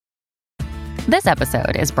This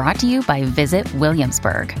episode is brought to you by Visit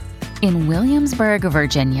Williamsburg. In Williamsburg,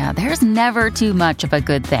 Virginia, there's never too much of a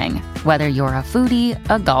good thing. Whether you're a foodie,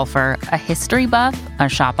 a golfer, a history buff, a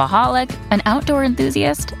shopaholic, an outdoor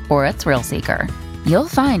enthusiast, or a thrill seeker, you'll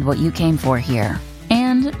find what you came for here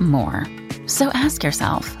and more. So ask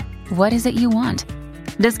yourself, what is it you want?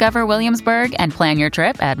 Discover Williamsburg and plan your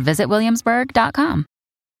trip at visitwilliamsburg.com.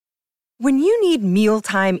 When you need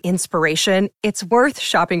mealtime inspiration, it's worth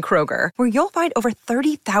shopping Kroger, where you'll find over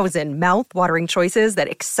 30,000 mouth-watering choices that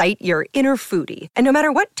excite your inner foodie. And no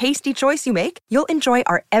matter what tasty choice you make, you'll enjoy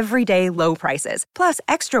our everyday low prices, plus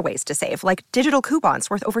extra ways to save, like digital coupons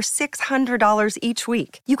worth over $600 each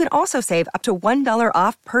week. You can also save up to $1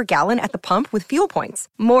 off per gallon at the pump with fuel points.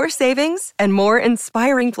 More savings and more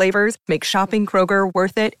inspiring flavors make shopping Kroger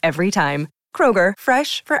worth it every time. Kroger,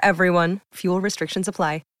 fresh for everyone. Fuel restrictions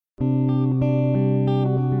apply.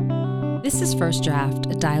 This is First Draft,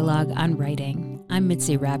 a dialogue on writing. I'm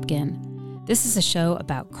Mitzi Rapkin. This is a show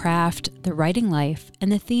about craft, the writing life,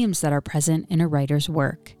 and the themes that are present in a writer's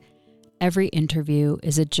work. Every interview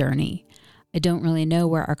is a journey. I don't really know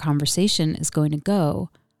where our conversation is going to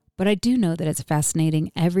go, but I do know that it's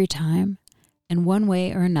fascinating every time. In one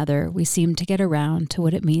way or another, we seem to get around to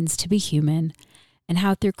what it means to be human, and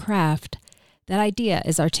how through craft, that idea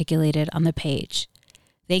is articulated on the page.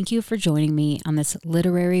 Thank you for joining me on this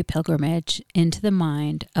literary pilgrimage into the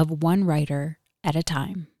mind of one writer at a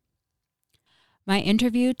time. My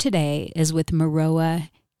interview today is with Maroa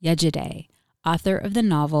Yejide, author of the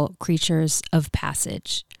novel Creatures of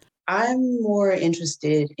Passage. I'm more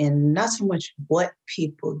interested in not so much what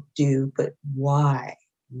people do, but why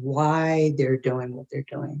they're doing what they're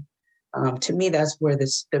doing. To me, that's where the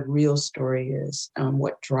real story is,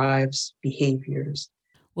 what drives behaviors.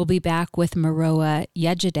 We'll be back with Maroa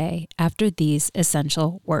Yejide after these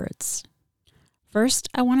essential words. First,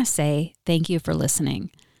 I want to say thank you for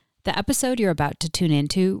listening. The episode you're about to tune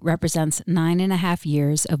into represents 9.5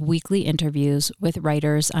 years of weekly interviews with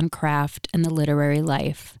writers on craft and the literary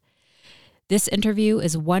life. This interview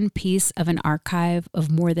is one piece of an archive of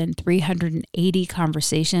more than 380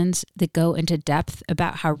 conversations that go into depth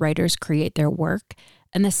about how writers create their work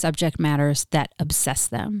and the subject matters that obsess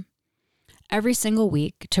them. Every single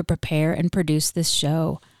week, to prepare and produce this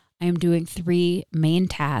show, I am doing 3 main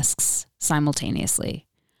tasks simultaneously.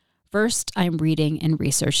 First, I'm reading and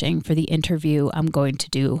researching for the interview I'm going to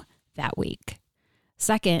do that week.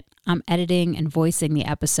 Second, I'm editing and voicing the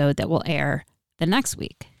episode that will air the next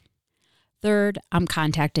week. Third, I'm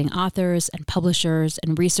contacting authors and publishers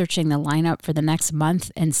and researching the lineup for the next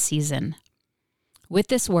month and season. With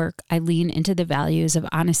this work, I lean into the values of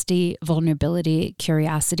honesty, vulnerability,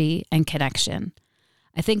 curiosity, and connection.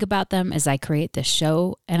 I think about them as I create this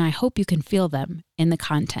show, and I hope you can feel them in the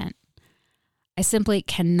content. I simply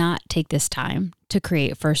cannot take this time to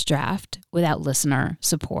create First Draft without listener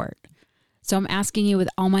support. So I'm asking you with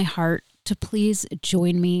all my heart to please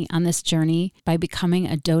join me on this journey by becoming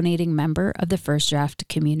a donating member of the First Draft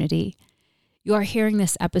community. You are hearing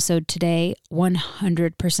this episode today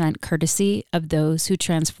 100% courtesy of those who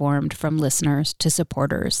transformed from listeners to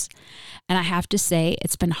supporters. And I have to say,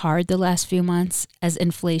 it's been hard the last few months as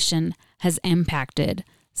inflation has impacted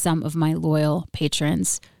some of my loyal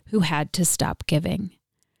patrons who had to stop giving.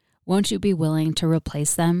 Won't you be willing to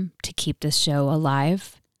replace them to keep this show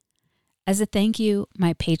alive? As a thank you,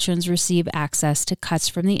 my patrons receive access to cuts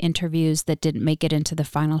from the interviews that didn't make it into the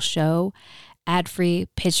final show, ad-free,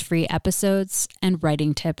 pitch-free episodes, and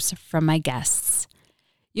writing tips from my guests.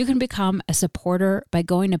 You can become a supporter by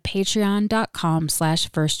going to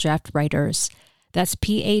patreon.com/firstdraftwriters. That's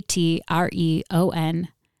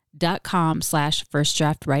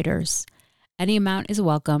patreon.com/firstdraftwriters. Any amount is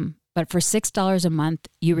welcome, but for $6 a month,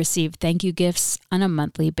 you receive thank you gifts on a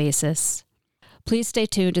monthly basis. Please stay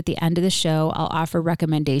tuned. At the end of the show, I'll offer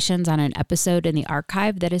recommendations on an episode in the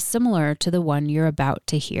archive that is similar to the one you're about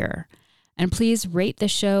to hear. And please rate the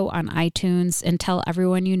show on iTunes and tell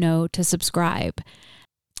everyone you know to subscribe.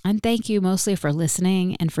 And thank you mostly for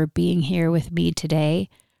listening and for being here with me today,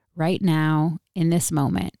 right now, in this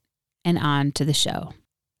moment, and on to the show.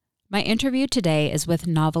 My interview today is with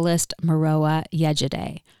novelist Maroa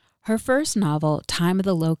Yejide. Her first novel, Time of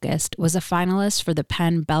the Locust, was a finalist for the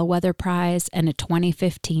PEN Bellwether Prize and a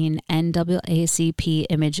 2015 NAACP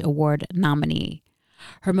Image Award nominee.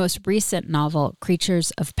 Her most recent novel, Creatures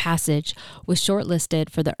of Passage, was shortlisted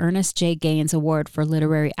for the Ernest J. Gaines Award for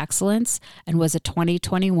Literary Excellence and was a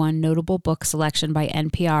 2021 notable book selection by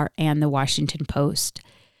NPR and The Washington Post.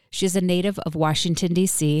 She is a native of Washington,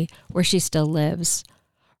 D.C., where she still lives.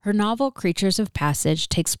 Her novel, Creatures of Passage,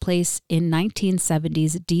 takes place in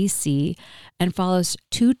 1970s D.C. and follows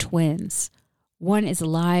two twins, One is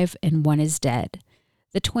alive and one is dead.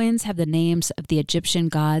 The twins have the names of the Egyptian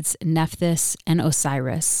gods Nephthys and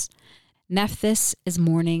Osiris. Nephthys is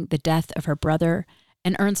mourning the death of her brother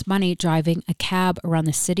and earns money driving a cab around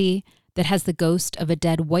the city that has the ghost of a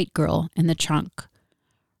dead white girl in the trunk.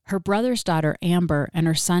 Her brother's daughter Amber and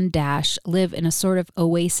her son Dash live in a sort of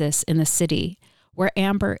oasis in the city, where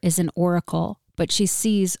Amber is an oracle, but she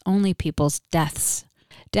sees only people's deaths.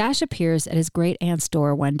 Dash appears at his great-aunt's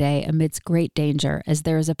door one day amidst great danger, as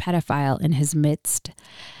there is a pedophile in his midst,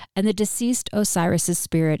 and the deceased Osiris's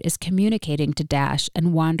spirit is communicating to Dash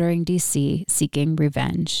and wandering DC seeking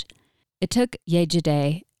revenge. It took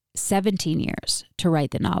Yejide 17 years to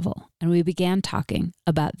write the novel, and we began talking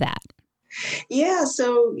about that. Yeah,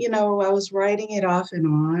 so, I was writing it off and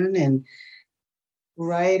on, and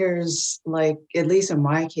writers, like, at least in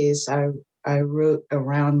my case, I wrote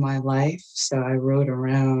around my life. So I wrote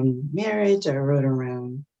around marriage, I wrote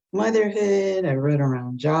around motherhood, I wrote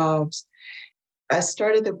around jobs. I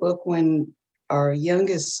started the book when our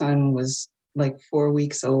youngest son was like 4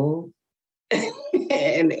 weeks old,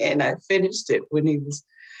 and I finished it when he was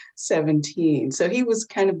 17. So he was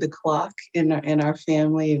kind of the clock in our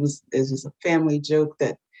family. It was a family joke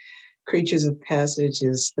that Creatures of Passage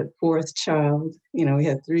is the fourth child. We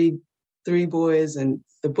had three boys, and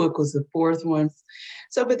the book was the fourth one.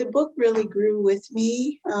 So, but the book really grew with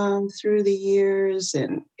me through the years,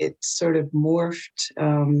 and it sort of morphed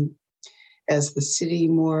as the city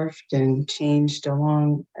morphed and changed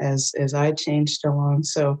along as I changed along.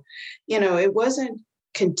 So, it wasn't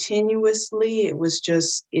continuously, it was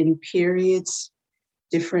just in periods,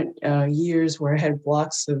 different years where I had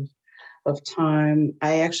blocks of time.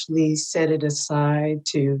 I actually set it aside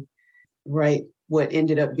to write what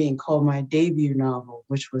ended up being called my debut novel,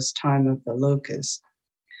 which was Time of the Locust.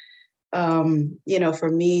 For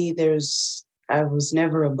me, I was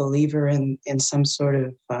never a believer in some sort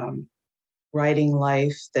of writing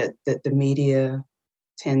life that the media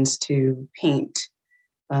tends to paint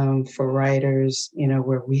for writers,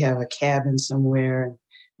 where we have a cabin somewhere and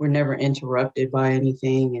we're never interrupted by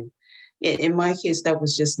anything. And in my case, that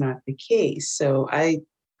was just not the case. So I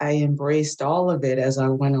embraced all of it as I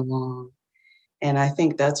went along. And I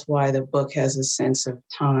think that's why the book has a sense of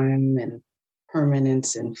time and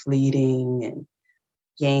permanence and fleeting and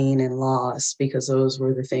gain and loss, because those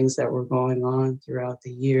were the things that were going on throughout the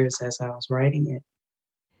years as I was writing it.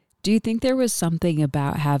 Do you think there was something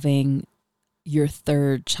about having your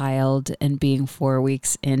third child and being 4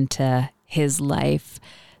 weeks into his life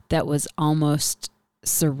that was almost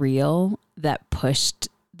surreal that pushed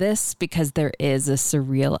this, because there is a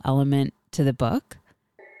surreal element to the book?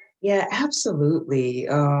 Yeah, absolutely.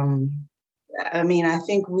 I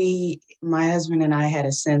think my husband and I had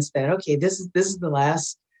a sense that, okay, this is the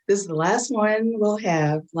last one we'll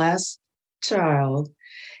have, last child.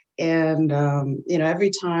 And,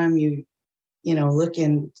 every time you look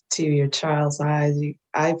into your child's eyes,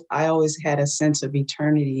 I always had a sense of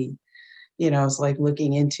eternity. It's like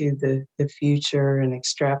looking into the future and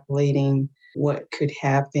extrapolating what could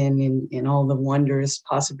happen and all the wondrous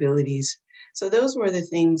possibilities. So those were the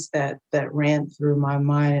things that ran through my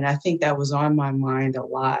mind. And I think that was on my mind a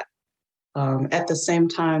lot. At the same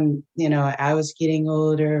time, I was getting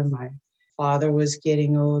older. My father was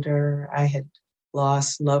getting older. I had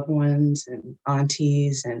lost loved ones and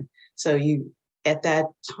aunties. And so at that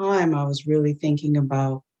time, I was really thinking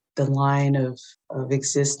about the line of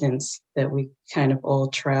existence that we kind of all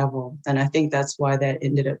travel. And I think that's why that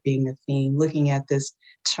ended up being a theme, looking at this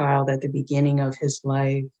child at the beginning of his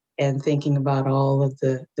life and thinking about all of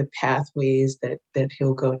the pathways that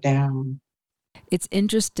he'll go down. It's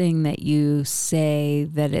interesting that you say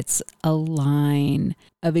that it's a line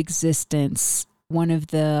of existence. One of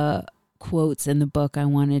the quotes in the book I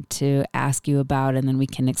wanted to ask you about, and then we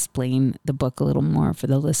can explain the book a little more for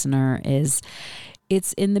the listener, is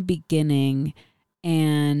it's in the beginning,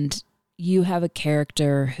 and you have a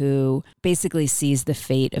character who basically sees the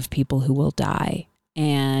fate of people who will die.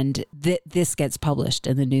 And this gets published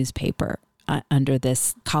in the newspaper under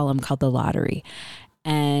this column called The Lottery.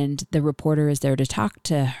 And the reporter is there to talk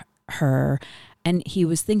to her. And he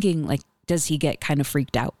was thinking, like, does he get kind of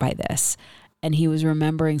freaked out by this? And he was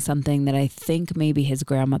remembering something that I think maybe his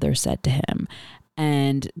grandmother said to him.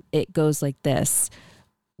 And it goes like this: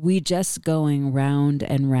 we just going round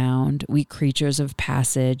and round, we creatures of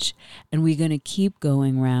passage, and we going to keep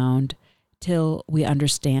going round till we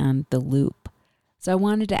understand the loop. So I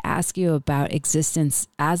wanted to ask you about existence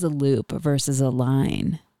as a loop versus a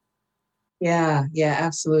line. Yeah,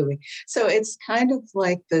 absolutely. So it's kind of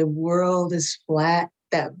like the world is flat,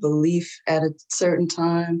 that belief at a certain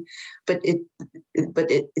time, but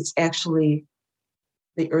it's actually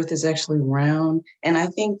the earth is actually round. And I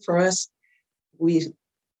think for us,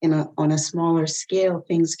 on a smaller scale,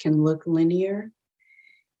 things can look linear.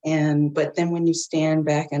 But then when you stand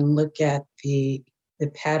back and look at the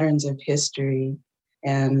patterns of history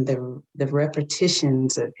and the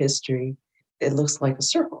repetitions of history, it looks like a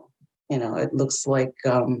circle. It looks like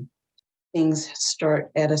things start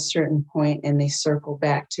at a certain point and they circle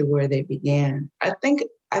back to where they began. I think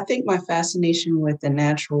my fascination with the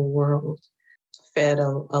natural world fed a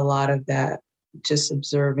lot of that, just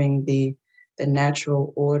observing the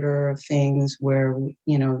natural order of things where,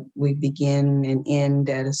 we begin and end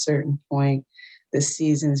at a certain point. The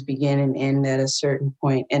seasons begin and end at a certain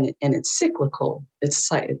point, and it's cyclical.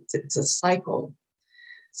 It's a cycle.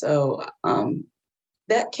 So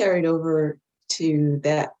that carried over to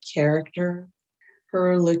that character,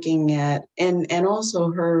 her looking at, and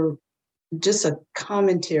also her, just a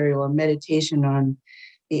commentary or meditation on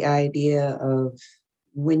the idea of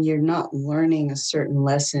when you're not learning a certain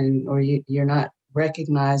lesson, or you're not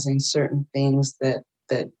recognizing certain things that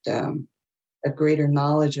a greater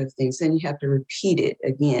knowledge of things, then you have to repeat it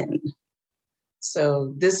again.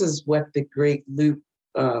 So this is what the great loop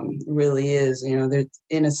really is.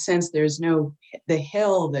 In a sense, there's the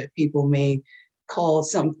hell that people may call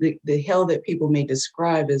something, the hell that people may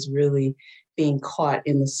describe as really being caught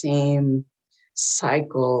in the same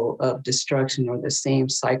cycle of destruction or the same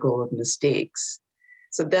cycle of mistakes.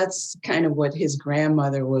 So that's kind of what his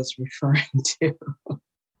grandmother was referring to.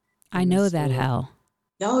 I know that hell.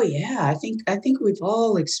 Oh yeah, I think we've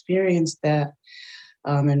all experienced that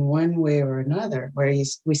in one way or another, where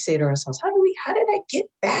we say to ourselves, how did I get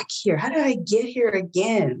back here? How did I get here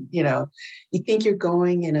again? You think you're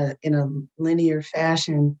going in a linear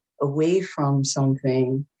fashion away from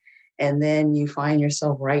something, and then you find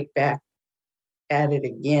yourself right back at it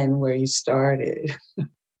again where you started.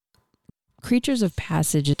 Creatures of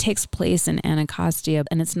Passage, it takes place in Anacostia,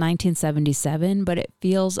 and it's 1977, but it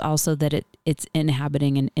feels also that it's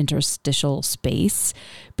inhabiting an interstitial space,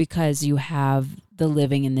 because you have the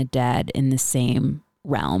living and the dead in the same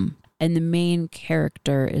realm. And the main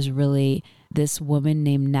character is really this woman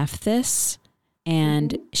named Nephthys,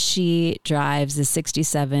 and she drives a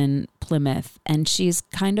 67 Plymouth, and she's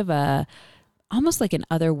kind of almost like an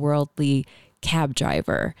otherworldly cab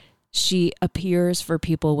driver. She appears for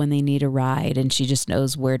people when they need a ride, and she just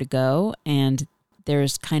knows where to go. And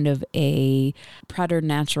there's kind of a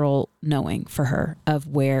preternatural knowing for her of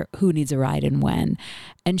who needs a ride and when.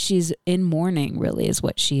 And she's in mourning, really, is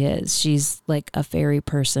what she is. She's like a fairy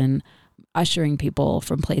person ushering people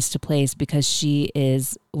from place to place, because she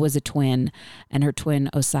was a twin, and her twin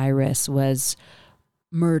Osiris was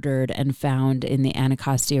murdered and found in the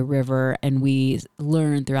Anacostia River. And we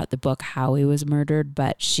learn throughout the book how he was murdered,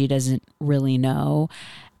 but she doesn't really know.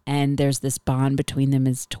 And there's this bond between them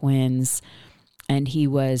as twins. And he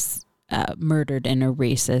was murdered in a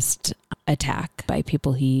racist attack by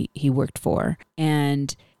people he worked for.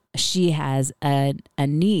 And she has a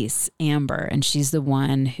niece, Amber, and she's the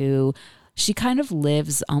one who, she kind of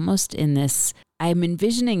lives almost in this, I'm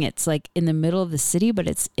envisioning it's like in the middle of the city, but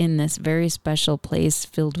it's in this very special place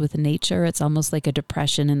filled with nature. It's almost like a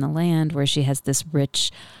depression in the land, where she has this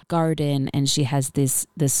rich garden, and she has this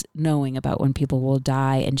knowing about when people will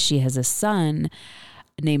die. And she has a son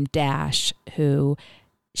named Dash, who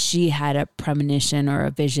she had a premonition or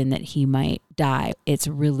a vision that he might die. It's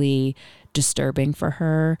really disturbing for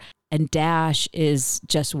her. And Dash is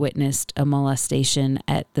just witnessed a molestation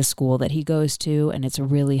at the school that he goes to, and it's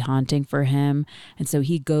really haunting for him. And so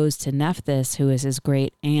he goes to Nephthys, who is his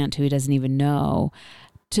great aunt, who he doesn't even know,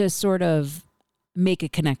 to sort of make a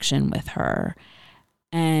connection with her.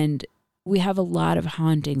 And we have a lot of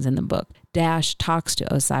hauntings in the book. Dash talks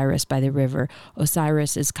to Osiris by the river.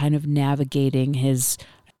 Osiris is kind of navigating his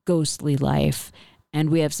ghostly life. And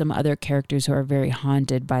we have some other characters who are very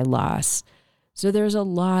haunted by loss. So there's a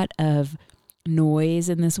lot of noise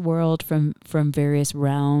in this world from various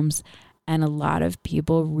realms, and a lot of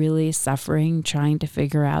people really suffering, trying to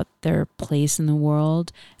figure out their place in the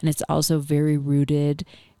world. And it's also very rooted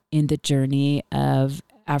in the journey of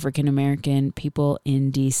African American people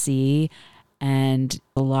in DC, and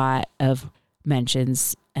a lot of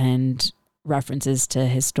mentions and references to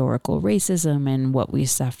historical racism and what we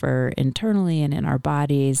suffer internally and in our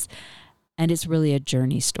bodies. And it's really a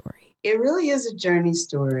journey story. It really is a journey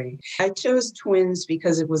story. I chose twins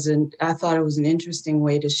because I thought it was an interesting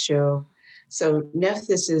way to show. So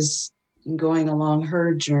Nephthys is going along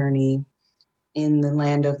her journey in the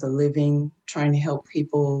land of the living, trying to help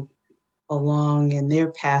people along in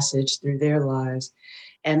their passage through their lives.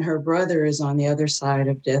 And her brother is on the other side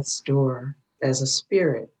of death's door. as a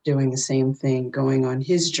spirit doing the same thing, going on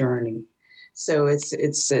his journey. So it's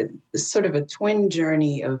sort of a twin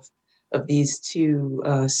journey of these two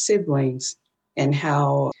siblings and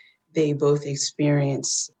how they both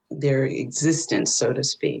experience their existence, so to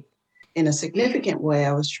speak. In a significant way,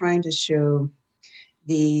 I was trying to show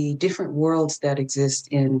the different worlds that exist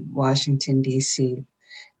in Washington, D.C.,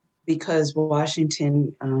 because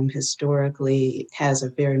Washington historically has a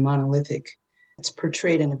very monolithic, it's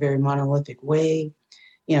portrayed in a very monolithic way.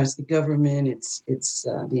 You know, it's the government, it's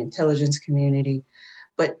the intelligence community,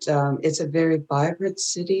 but it's a very vibrant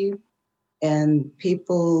city, and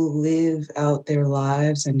people live out their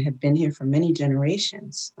lives and have been here for many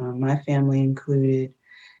generations, my family included.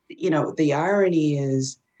 You know, the irony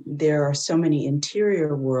is there are so many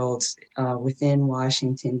interior worlds within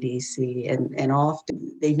Washington, D.C., and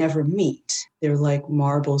often they never meet. They're like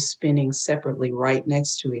marbles spinning separately right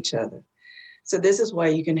next to each other. So this is why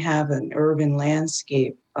you can have an urban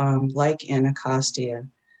landscape like Anacostia,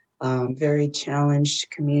 very challenged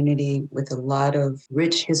community with a lot of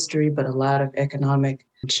rich history, but a lot of economic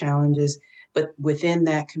challenges. But within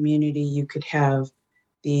that community, you could have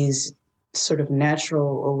these sort of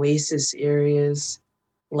natural oasis areas,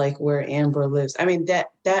 like where Amber lives. I mean,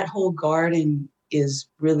 that whole garden is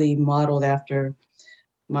really modeled after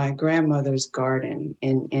my grandmother's garden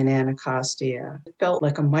in Anacostia. It felt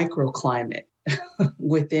like a microclimate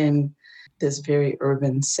within this very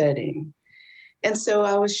urban setting. And so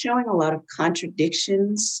I was showing a lot of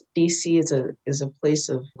contradictions. DC is a place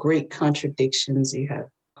of great contradictions. You have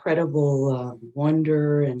incredible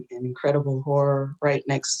wonder and incredible horror right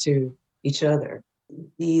next to each other.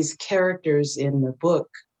 These characters in the book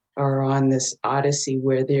are on this odyssey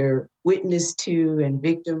where they're witness to and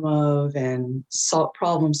victim of and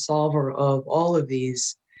problem solver of all of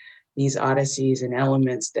these odysseys and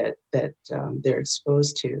elements that they're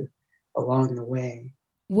exposed to along the way.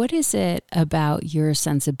 What is it about your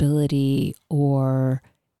sensibility, or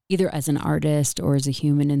either as an artist or as a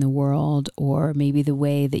human in the world, or maybe the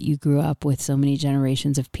way that you grew up with so many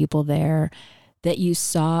generations of people there, that you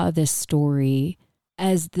saw this story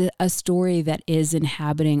as a story that is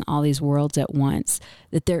inhabiting all these worlds at once,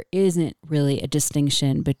 that there isn't really a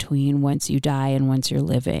distinction between once you die and once you're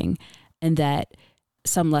living, and that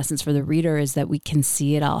some lessons for the reader is that we can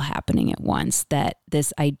see it all happening at once, that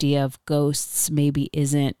this idea of ghosts maybe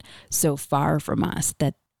isn't so far from us,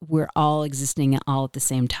 that we're all existing all at the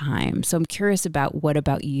same time. So I'm curious about what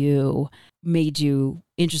about you made you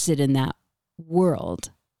interested in that world?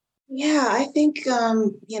 Yeah, I think,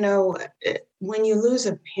 when you lose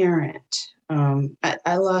a parent,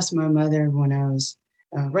 I lost my mother when I was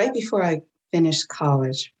right before I finished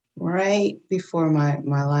college, right before my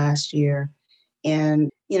last year. And,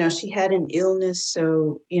 she had an illness.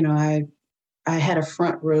 So, I had a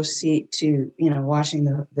front row seat to, watching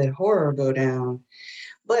the horror go down.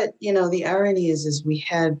 But, the irony is we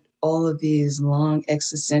had all of these long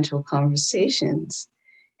existential conversations.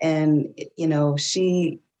 And,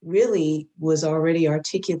 she really was already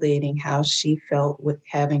articulating how she felt with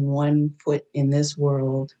having one foot in this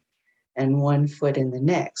world and one foot in the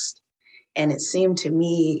next. And it seemed to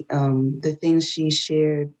me the things she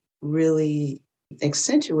shared really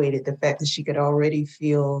accentuated the fact that she could already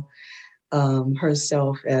feel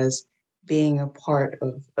herself as being a part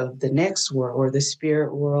of the next world or the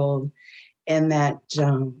spirit world. And that,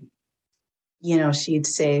 she'd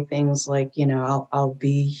say things like, I'll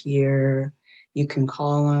be here. You can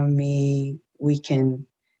call on me. We can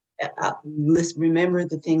remember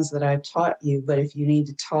the things that I taught you. But if you need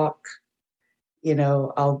to talk,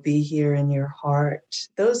 I'll be here in your heart,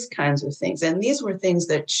 those kinds of things. And these were things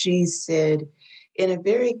that she said in a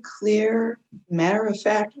very clear,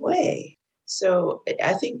 matter-of-fact way. So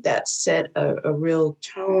I think that set a real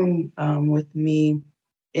tone with me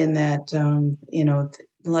in that,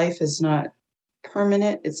 life is not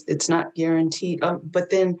permanent. It's not guaranteed. But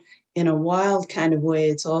then in a wild kind of way,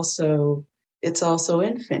 it's also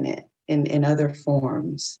infinite in other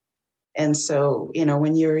forms. And so,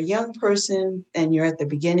 when you're a young person and you're at the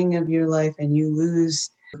beginning of your life and you lose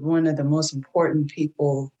one of the most important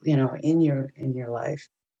people, in your life,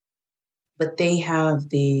 but they have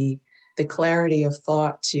the clarity of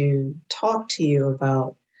thought to talk to you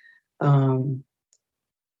about,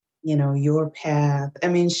 your path. I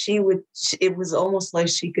mean, it was almost like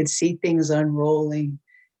she could see things unrolling,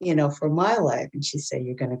 for my life. And she'd say,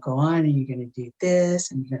 you're going to go on and you're going to do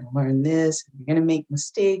this and you're going to learn this and you're going to make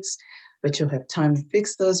mistakes, but you'll have time to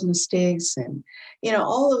fix those mistakes. And,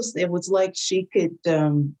 all those, it was like she could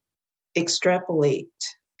extrapolate.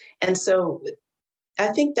 And so I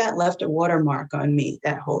think that left a watermark on me,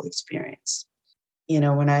 that whole experience.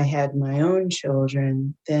 when I had my own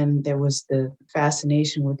children, then there was the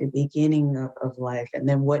fascination with the beginning of life, and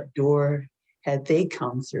then what door had they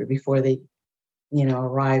come through before they,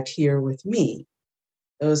 arrived here with me.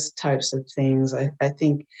 Those types of things. I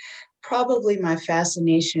think probably my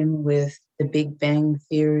fascination with the Big Bang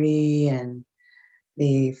Theory and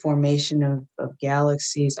the formation of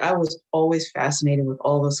galaxies. I was always fascinated with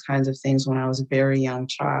all those kinds of things when I was a very young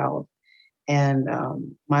child. And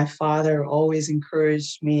my father always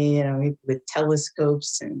encouraged me, with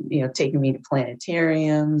telescopes and, taking me to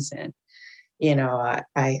planetariums. And,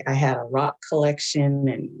 I had a rock collection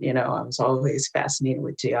and, I was always fascinated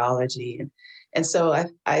with geology. And so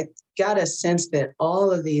I got a sense that all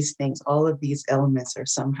of these things, all of these elements are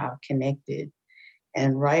somehow connected.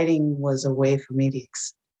 And writing was a way for me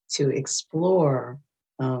to explore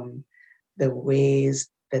the ways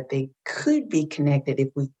that they could be connected if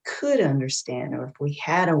we could understand or if we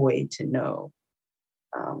had a way to know.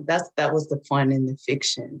 That was the fun in the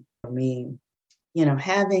fiction for me.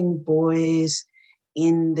 Having boys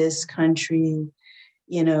in this country,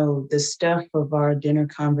 the stuff of our dinner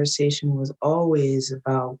conversation was always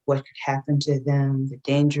about what could happen to them, the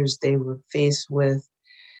dangers they were faced with,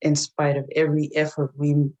 in spite of every effort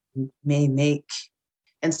we may make.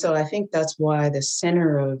 And so I think that's why the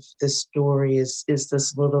center of the story is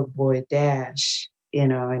this little boy, Dash,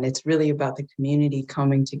 and it's really about the community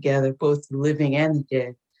coming together, both the living and the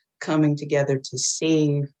dead, coming together to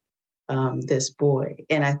save this boy.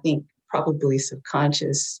 And I think probably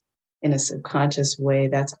in a subconscious way,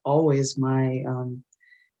 that's always my,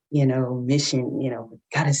 mission,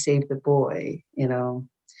 got to save the boy,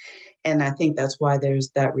 And I think that's why there's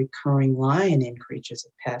that recurring line in Creatures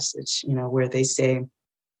of Passage, where they say,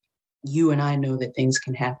 you and I know that things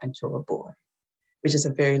can happen to a boy, which is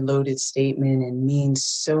a very loaded statement and means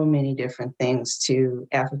so many different things to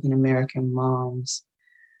African-American moms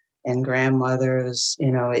and grandmothers.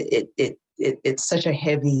 It's such a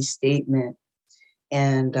heavy statement.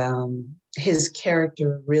 And his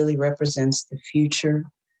character really represents the future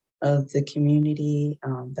of the community,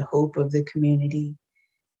 the hope of the community,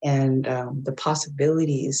 and the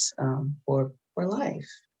possibilities for life.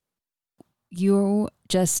 You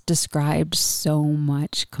just described so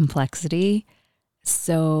much complexity,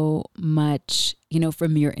 so much,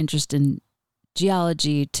 from your interest in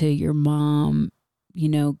geology to your mom,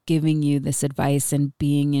 giving you this advice and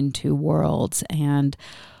being in two worlds and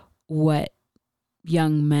what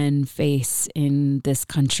young men face in this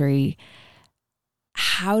country.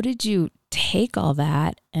 How did you take all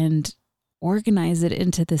that and organize it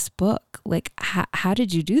into this book? Like, how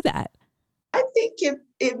did you do that? I think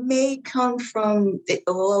it may come from,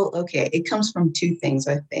 it comes from two things,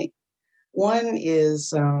 I think. One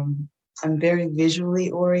is I'm very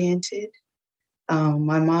visually oriented.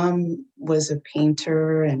 My mom was a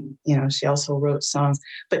painter and, she also wrote songs,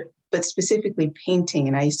 but specifically painting.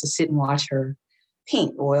 And I used to sit and watch her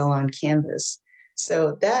paint oil on canvas.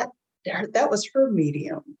 So that was her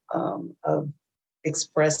medium of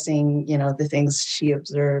expressing, the things she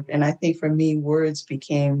observed. And I think for me, words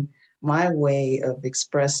became my way of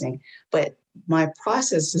expressing, but my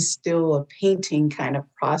process is still a painting kind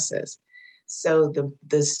of process. So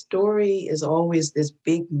the story is always this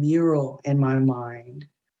big mural in my mind,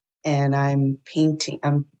 and I'm painting,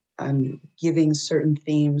 I'm giving certain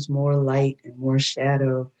themes more light and more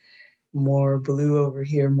shadow, more blue over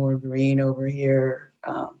here, more green over here.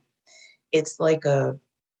 It's like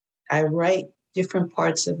I write different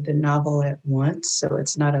parts of the novel at once. So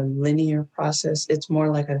it's not a linear process. It's more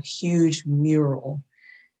like a huge mural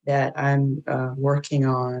that I'm working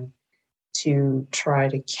on to try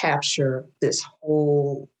to capture this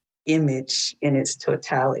whole image in its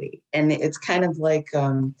totality. And it's kind of like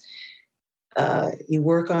you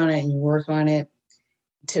work on it and you work on it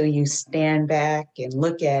until you stand back and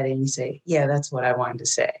look at it and you say, yeah, that's what I wanted to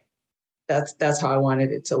say. That's how I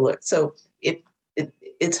wanted it to look. So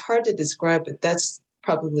it's hard to describe, but that's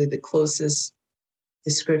probably the closest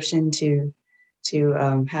description to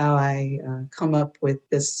how I come up with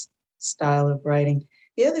this style of writing.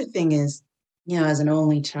 The other thing is, as an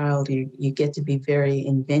only child, you get to be very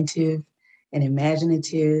inventive and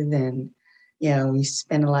imaginative, and you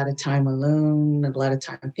spend a lot of time alone, a lot of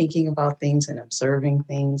time thinking about things and observing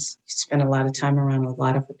things. You spend a lot of time around a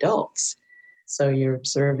lot of adults, so you're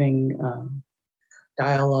observing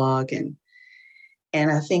dialogue and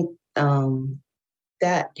I think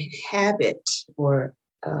that habit or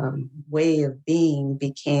way of being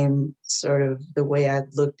became sort of the way I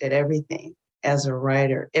looked at everything as a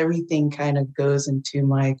writer. Everything kind of goes into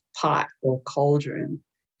my pot or cauldron.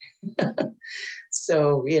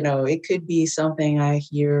 So, it could be something I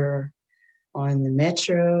hear on the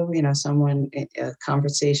metro, someone, a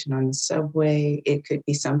conversation on the subway. It could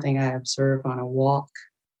be something I observe on a walk.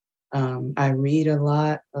 I read a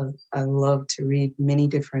lot. I love to read many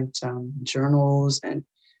different journals and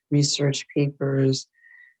research papers.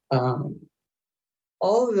 All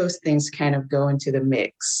of those things kind of go into the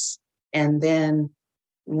mix. And then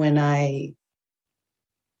when I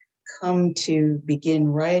come to begin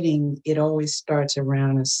writing, it always starts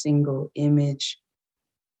around a single image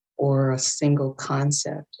or a single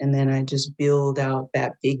concept. And then I just build out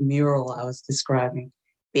that big mural I was describing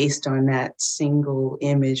based on that single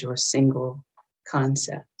image or single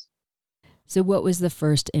concept. So what was the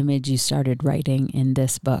first image you started writing in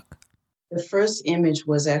this book? The first image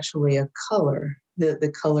was actually a color,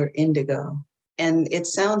 the color indigo. And it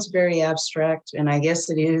sounds very abstract, and I guess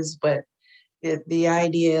it is, but the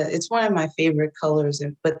idea, it's one of my favorite colors,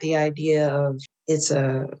 but the idea of it's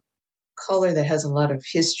a color that has a lot of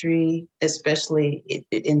history, especially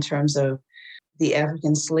in terms of the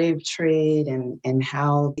African slave trade and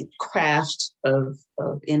how the craft of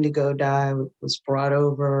indigo dye was brought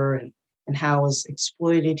over and how it was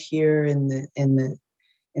exploited here in the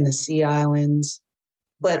Sea Islands.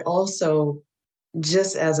 But also,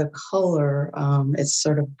 just as a color, it's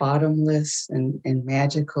sort of bottomless and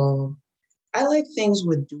magical. I like things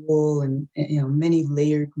with dual and many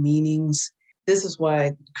layered meanings. This is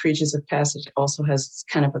why Creatures of Passage also has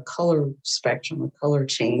kind of a color spectrum, a color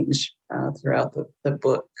change throughout the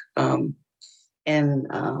book. But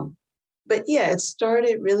yeah, it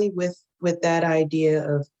started really with that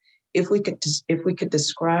idea of if we could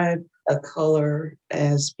describe a color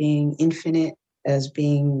as being infinite, as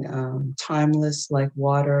being timeless, like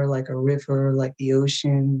water, like a river, like the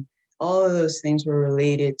ocean. All of those things were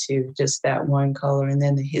related to just that one color, and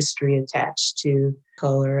then the history attached to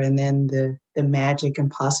color, and then the magic and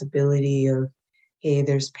possibility of, hey,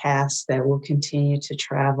 there's paths that will continue to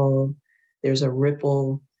travel. There's a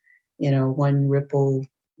ripple, one ripple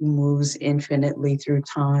moves infinitely through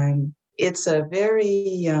time. It's a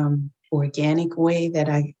very organic way that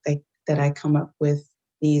I come up with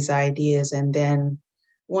these ideas, and then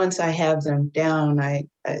once I have them down, I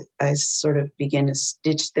sort of begin to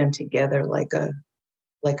stitch them together like a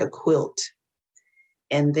quilt.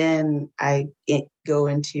 And then I go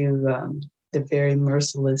into the very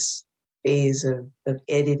merciless phase of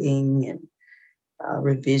editing and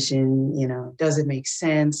revision. Does it make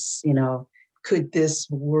sense? Could this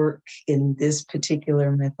work in this particular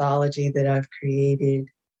mythology that I've created?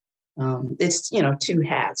 It's, two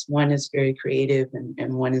hats. One is very creative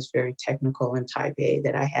and one is very technical and type A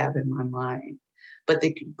that I have in my mind. But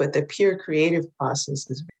the pure creative process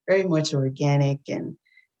is very much organic,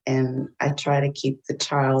 and I try to keep the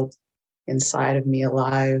child inside of me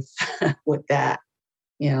alive with that,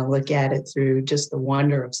 look at it through just the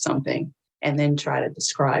wonder of something and then try to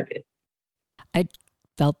describe it. I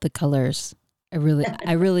felt the colors. I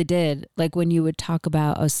really did. Like when you would talk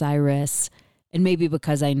about Osiris, and maybe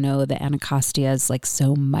because I know that Anacostia is like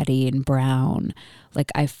so muddy and brown, like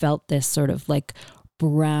I felt this sort of like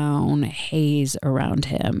brown haze around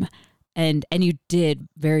him. And you did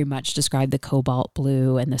very much describe the cobalt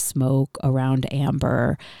blue and the smoke around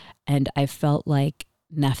amber. And I felt like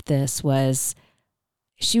Nephthys was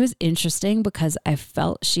interesting because I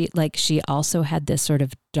felt she also had this sort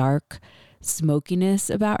of dark smokiness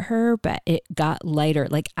about her, but it got lighter.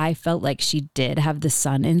 Like I felt like she did have the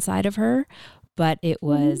sun inside of her, but it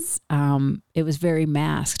was very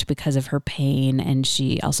masked because of her pain, and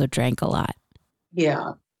she also drank a lot.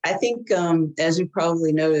 Yeah. I think, as you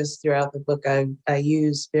probably noticed throughout the book, I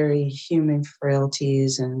use very human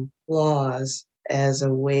frailties and flaws as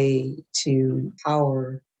a way to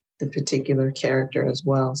power the particular character as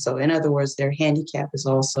well. So in other words, their handicap is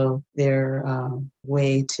also their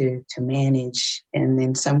way to manage, and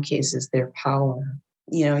in some cases, their power.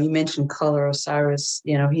 You mentioned color. Osiris,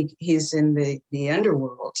 he's in the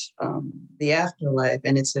underworld, the afterlife,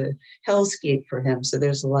 and it's a hellscape for him. So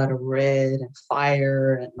there's a lot of red and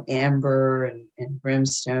fire and amber and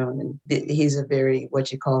brimstone. And he's a very,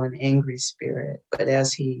 what you call an angry spirit. But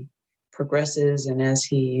as he progresses and as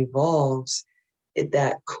he evolves,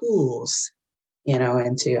 that cools,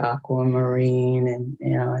 into aquamarine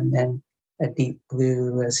and then a deep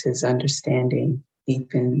blue as his understanding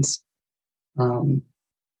deepens.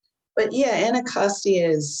 But yeah, Anacostia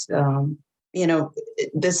is,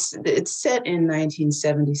 it's set in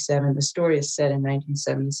 1977. The story is set in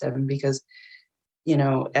 1977 because,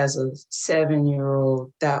 as a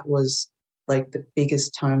 7-year-old, that was like the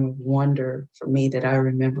biggest time of wonder for me that I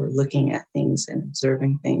remember looking at things and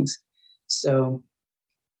observing things. So,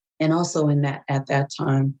 and also at that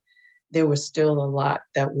time, there was still a lot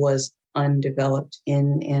that was undeveloped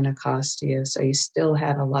in Anacostia. So you still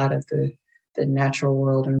had a lot of the natural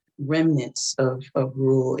world and remnants of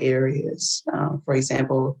rural areas. For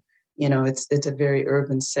example, it's a very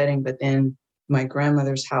urban setting, but then my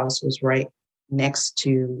grandmother's house was right next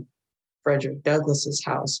to Frederick Douglass's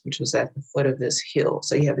house, which was at the foot of this hill.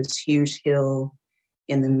 So you have this huge hill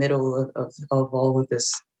in the middle of all of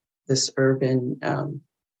this urban,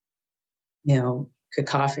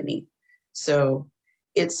 cacophony. So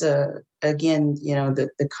it's again,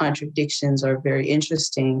 the contradictions are very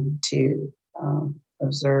interesting to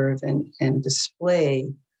observe and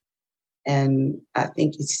display. And I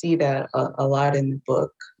think you see that a lot in the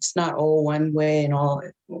book. It's not all one way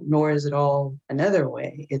nor is it all another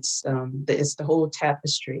way. It's the whole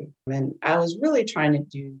tapestry. And I was really trying to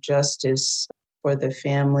do justice for the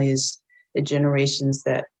families, the generations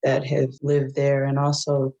that have lived there, and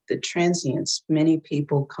also the transients. Many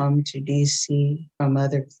people come to DC from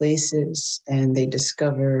other places and they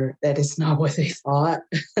discover that it's not what they thought.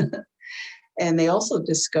 And they also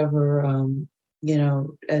discover,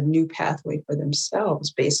 a new pathway for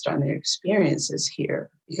themselves based on their experiences here,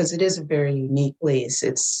 because it is a very unique place.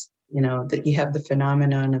 It's, that you have the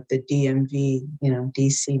phenomenon of the DMV,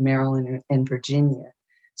 DC, Maryland, and Virginia.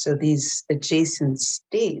 So these adjacent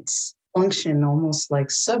states function almost like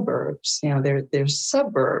suburbs. They're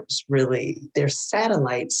suburbs, really. They're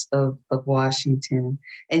satellites of Washington.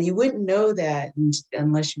 And you wouldn't know that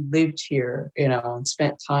unless you lived here, and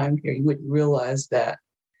spent time here. You wouldn't realize that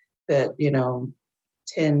 5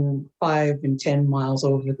 and 10 miles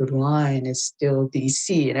over the line is still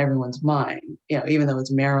DC in everyone's mind, even though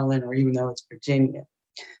it's Maryland or even though it's Virginia.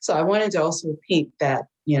 So I wanted to also paint that,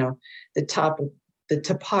 the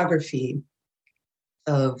topography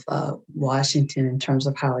of Washington in terms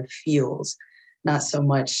of how it feels, not so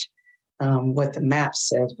much what the map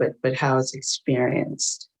says, but how it's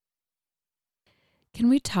experienced. Can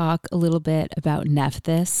we talk a little bit about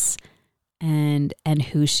Nephthys and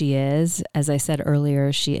who she is? As I said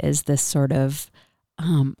earlier, she is this sort of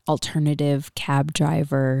alternative cab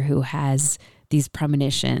driver who has these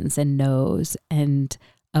premonitions and knows and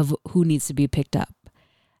of who needs to be picked up.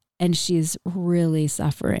 And she's really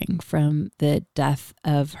suffering from the death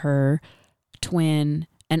of her twin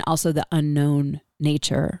and also the unknown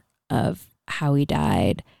nature of how he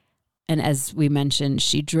died. And as we mentioned,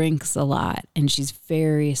 she drinks a lot and she's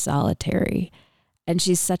very solitary. And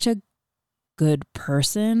she's such a good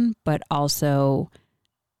person, but also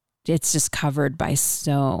it's just covered by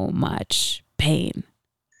so much pain.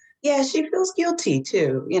 Yeah, she feels guilty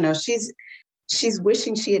too. She's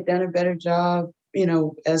wishing she had done a better job,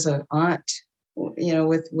 as an aunt,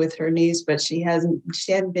 with her niece, but she hadn't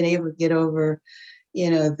been able to get over,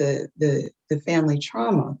 the family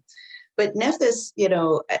trauma. But Nephthys,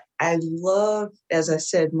 I love, as I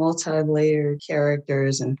said, multi-layered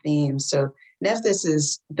characters and themes. So Nephthys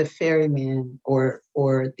is the ferryman, or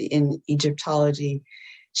in Egyptology,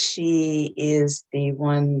 she is the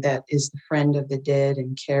one that is the friend of the dead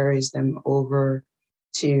and carries them over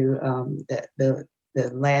to the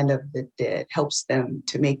land of the dead, helps them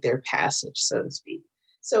to make their passage, so to speak.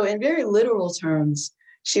 So in very literal terms,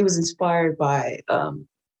 she was inspired by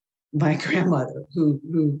my grandmother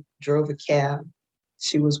who drove a cab.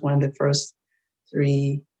 She was one of the first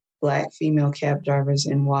 3 Black female cab drivers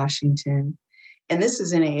in Washington. And this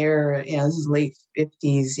is in an era, this is late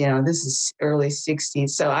 50s, this is early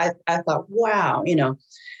 60s. So I thought, wow,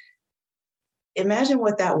 imagine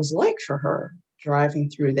what that was like for her, driving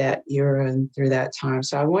through that era and through that time.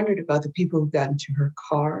 So I wondered about the people who got into her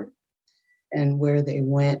car and where they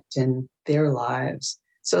went and their lives.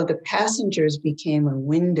 So the passengers became a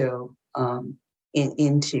window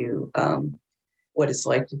into what it's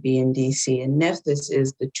like to be in DC. And Nephthys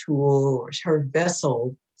is the tool, or her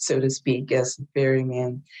vessel, so to speak, as the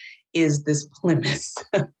ferryman, is this Plymouth,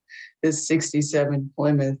 this 67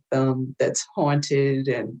 Plymouth that's haunted,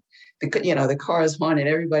 and the car is haunted.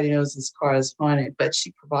 Everybody knows this car is haunted, but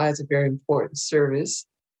she provides a very important service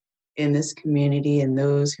in this community, and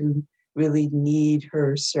those who really need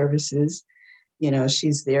her services,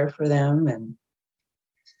 she's there for them.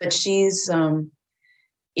 But she's,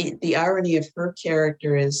 the irony of her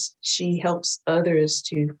character is she helps others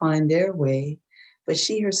to find their way, but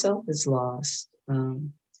she herself is lost.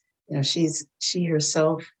 She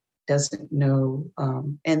herself doesn't know.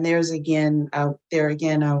 And I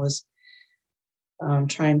was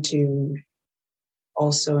trying to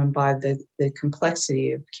also imbibe the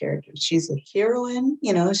complexity of characters. She's a heroine,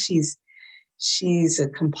 she's a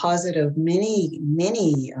composite of many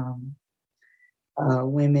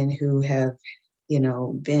women who have,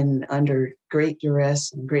 been under great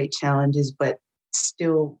duress and great challenges, but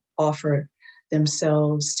still offer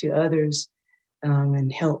themselves to others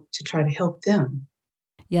and try to help them.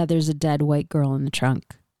 Yeah, there's a dead white girl in the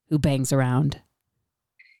trunk who bangs around.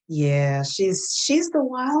 Yeah, she's the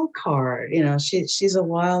wild card. She's a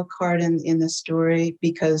wild card in the story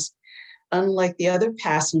because unlike the other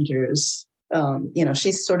passengers,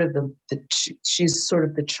 she's sort of she's sort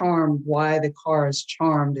of the charm why the car is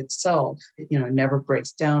charmed itself. Never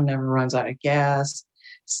breaks down, never runs out of gas,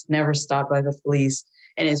 it's never stopped by the police,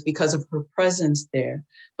 and it's because of her presence there.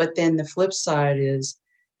 But then the flip side is,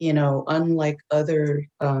 unlike other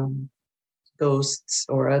ghosts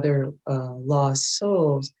or other lost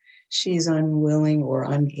souls, she's unwilling or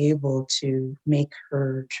unable to make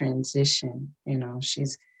her transition.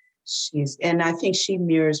 And I think she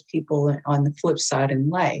mirrors people on the flip side in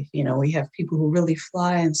life. We have people who really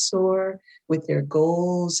fly and soar with their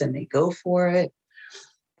goals and they go for it.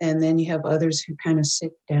 And then you have others who kind of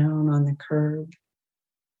sit down on the curb,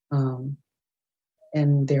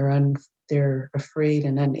 and they're afraid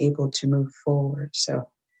and unable to move forward. So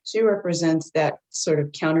she represents that sort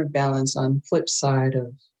of counterbalance on the flip side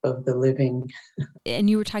of the living. And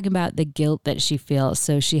you were talking about the guilt that she feels.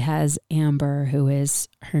 So she has Amber, who is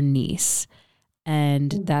her niece,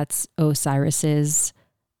 and that's Osiris's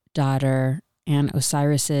daughter, and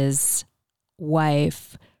Osiris's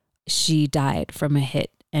wife. She died from a hit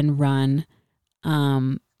and run.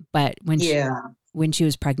 But when she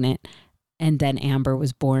was pregnant, and then Amber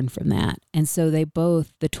was born from that. And so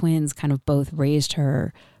the twins kind of both raised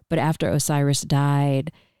her. But after Osiris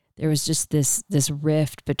died, there was just this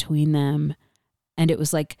rift between them. And it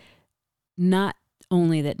was like, not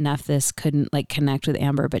only that Nephthys couldn't like connect with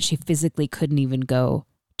Amber, but she physically couldn't even go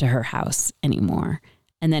to her house anymore.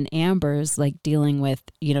 And then Amber's like dealing with,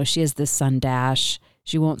 she has this son Dash.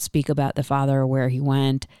 She won't speak about the father or where he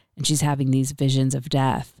went. And she's having these visions of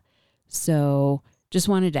death. So just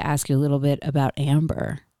wanted to ask you a little bit about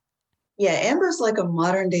Amber. Yeah, Amber's like a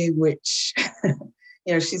modern day witch.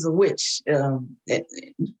 She's a witch,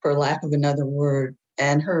 for lack of another word.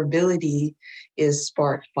 And her ability is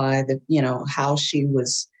sparked by how she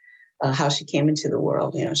came into the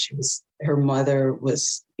world. Her mother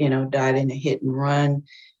was, died in a hit and run,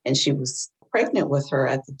 and she was pregnant with her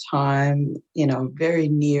at the time, very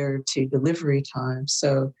near to delivery time.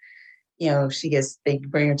 So, they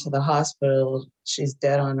bring her to the hospital. She's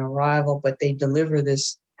dead on arrival, but they deliver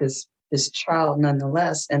this child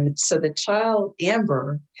nonetheless. And so the child,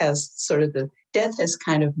 Amber, has sort of the death has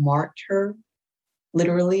kind of marked her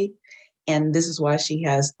literally. And this is why she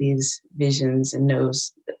has these visions and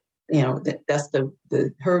knows, that's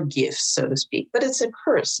her gift, so to speak. But it's a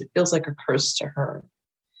curse. It feels like a curse to her.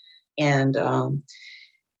 And,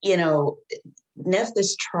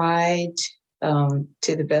 Nephthys tried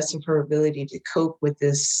to the best of her ability to cope with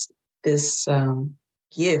this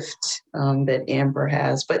gift that Amber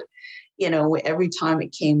has. But, every time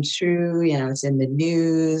it came true, it's in the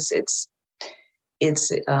news. It's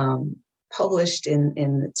published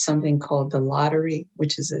in something called The Lottery,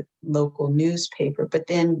 which is a local newspaper. But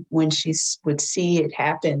then when she would see it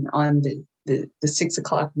happen on the 6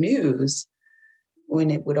 o'clock news,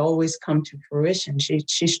 when it would always come to fruition,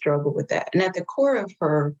 she struggled with that. And at the core of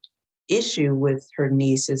her issue with her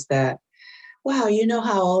niece is that, wow,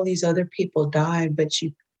 how all these other people died, but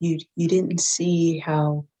you didn't see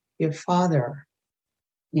how your father,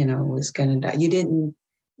 was going to die. You didn't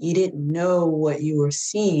know what you were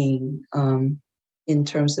seeing in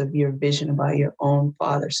terms of your vision about your own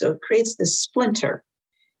father. So it creates this splinter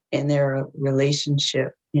in their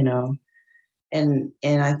relationship, And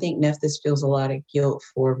I think Nephthys feels a lot of guilt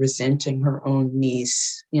for resenting her own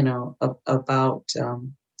niece, about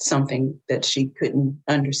something that she couldn't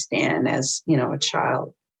understand as, a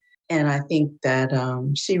child. And I think that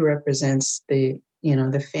she represents the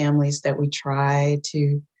families that we try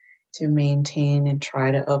to maintain and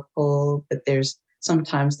try to uphold. But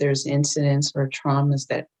sometimes there's incidents or traumas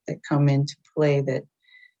that come into play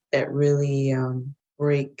that really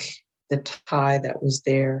break the tie that was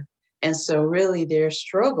there. And so really their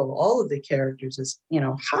struggle, all of the characters is,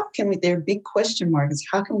 how can we, their big question mark is,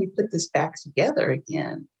 how can we put this back together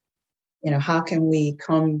again? How can we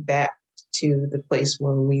come back to the place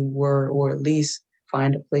where we were, or at least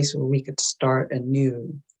find a place where we could start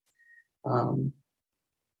anew?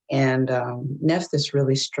 Nephthys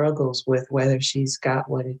really struggles with whether she's got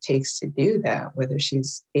what it takes to do that, whether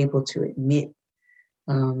she's able to admit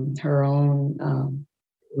her own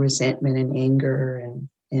resentment and anger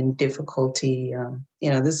and difficulty.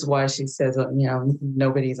 This is why she says,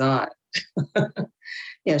 nobody's on.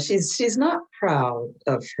 She's not proud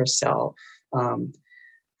of herself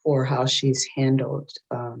for how she's handled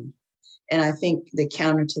And I think the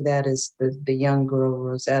counter to that is the young girl,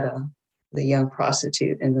 Rosetta, the young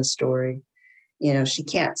prostitute in the story. She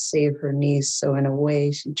can't save her niece. So in a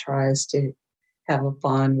way, she tries to have a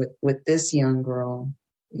bond with this young girl,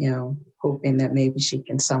 hoping that maybe she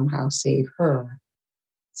can somehow save her.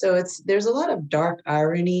 So there's a lot of dark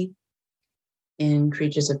irony in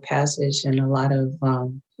Creatures of Passage and a lot of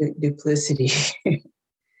duplicity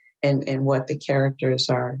in what the characters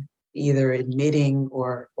are either admitting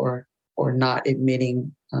or not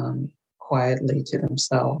admitting quietly to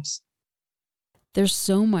themselves. There's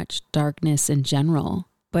so much darkness in general,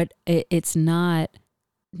 but it's not,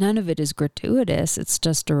 none of it is gratuitous. It's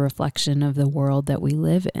just a reflection of the world that we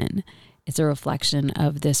live in. It's a reflection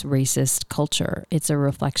of this racist culture. It's a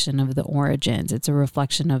reflection of the origins. It's a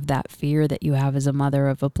reflection of that fear that you have as a mother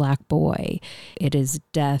of a Black boy. It is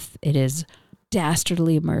death. It is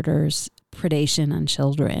dastardly murders, predation on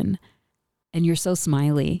children. And you're so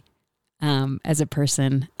smiley as a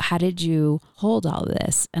person. How did you hold all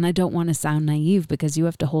this? And I don't want to sound naive because you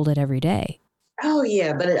have to hold it every day. Oh,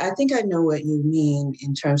 yeah. But I think I know what you mean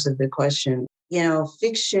in terms of the question.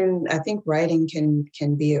 Fiction, I think writing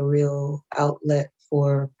can be a real outlet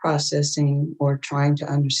for processing or trying to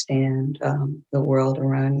understand the world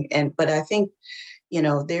around you. But I think,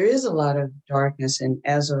 there is a lot of darkness. And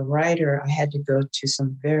as a writer, I had to go to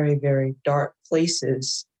some very, very dark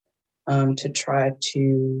places to try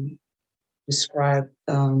to describe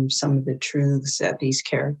some of the truths that these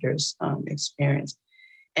characters experience.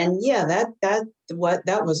 And yeah, that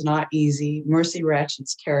was not easy. Mercy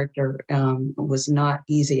Ratchet's character was not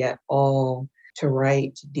easy at all to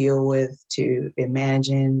write, to deal with, to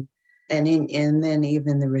imagine. And then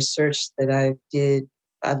even the research that I did,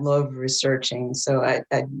 I love researching. So I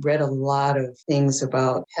read a lot of things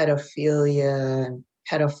about pedophilia and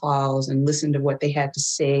pedophiles and listened to what they had to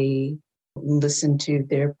say, listened to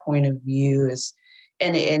their point of view.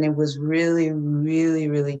 And it was really, really,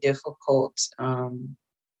 really difficult.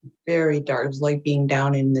 Very dark. It was like being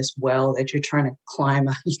down in this well that you're trying to climb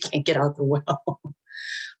out. You can't get out the well.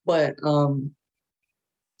 But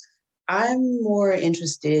I'm more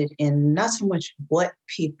interested in not so much what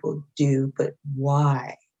people do, but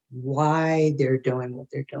why they're doing what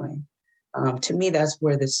they're doing. To me, that's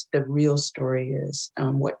where the real story is.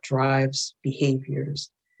 What drives behaviors,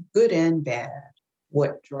 good and bad.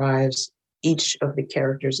 What drives each of the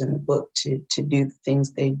characters in the book to do the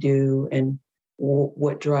things they do, and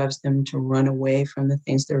what drives them to run away from the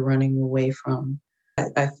things they're running away from.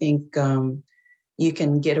 I think you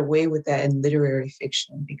can get away with that in literary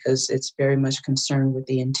fiction because it's very much concerned with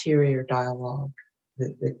the interior dialogue,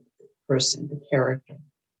 the person, the character.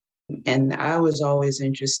 And I was always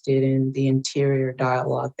interested in the interior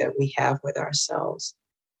dialogue that we have with ourselves,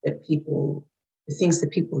 the things that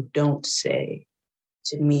people don't say.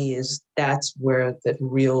 To me, that's where the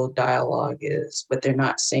real dialogue is, what they're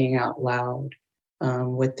not saying out loud.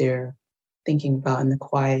 What they're thinking about in the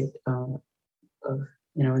quiet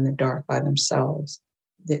in the dark by themselves.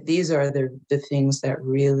 These are the things that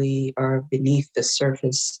really are beneath the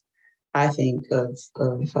surface, I think, of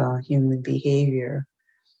human behavior.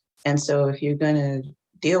 And so if you're going to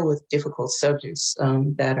deal with difficult subjects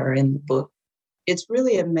that are in the book, it's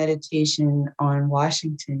really a meditation on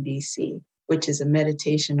Washington, D.C., which is a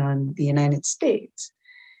meditation on the United States.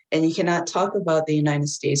 And you cannot talk about the United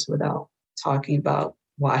States without talking about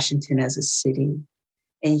Washington as a city.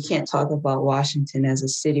 And you can't talk about Washington as a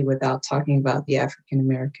city without talking about the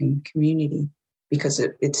African-American community, because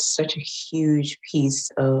it's such a huge piece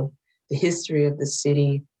of the history of the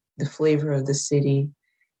city, the flavor of the city.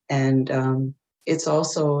 And it's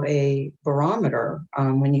also a barometer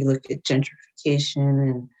when you look at gentrification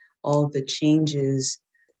and all the changes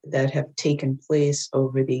that have taken place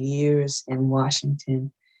over the years in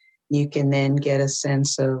Washington. You can then get a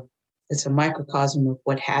sense of it's a microcosm of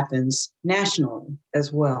what happens nationally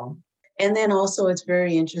as well. And then also it's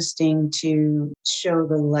very interesting to show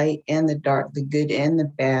the light and the dark, the good and the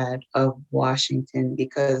bad of Washington,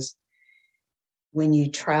 because when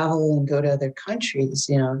you travel and go to other countries,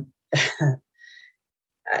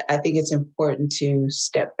 I think it's important to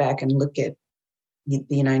step back and look at the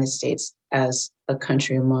United States as a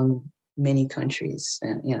country among many countries.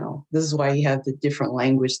 And, this is why you have the different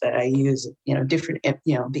language that I use,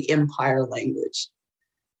 the empire language.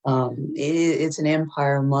 It's an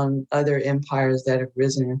empire among other empires that have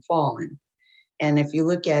risen and fallen. And if you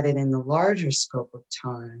look at it in the larger scope of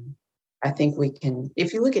time, I think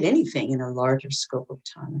if you look at anything in a larger scope of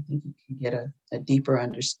time, I think you can get a deeper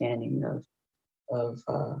understanding of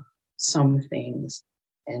some things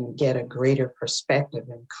and get a greater perspective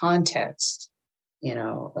and context,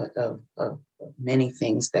 of many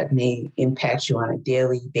things that may impact you on a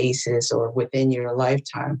daily basis or within your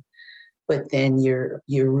lifetime. But then you're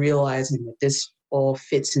realizing that this all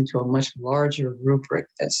fits into a much larger rubric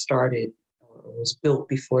that started or was built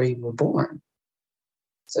before you were born.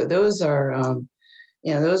 So those are,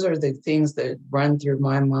 those are the things that run through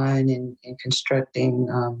my mind in constructing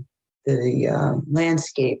the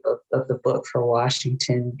landscape of the book for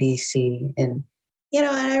Washington, D.C. And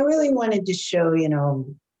I really wanted to show,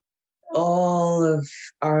 all of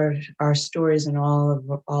our stories and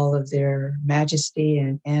all of their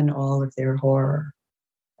majesty and all of their horror.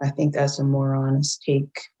 I think that's a more honest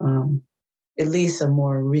take, at least a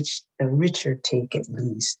richer take, at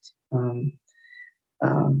least, to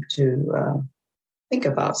think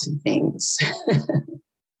about some things.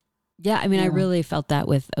 Yeah, I mean, I really felt that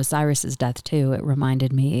with Osiris's death too. It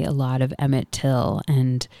reminded me a lot of Emmett Till,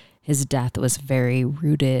 and his death was very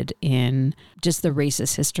rooted in just the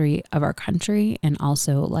racist history of our country, and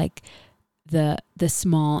also like the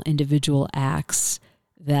small individual acts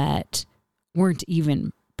that weren't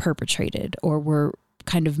even perpetrated or were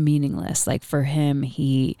kind of meaningless. Like for him,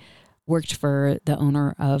 he worked for the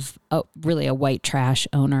owner of really a white trash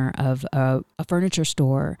owner of a furniture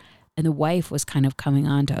store. And the wife was kind of coming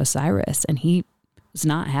on to Osiris, and he was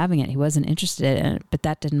not having it. He wasn't interested in it, but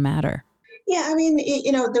that didn't matter. Yeah, I mean,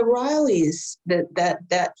 the Rileys,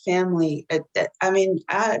 that family.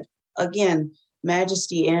 Again,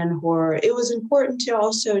 majesty and horror. It was important to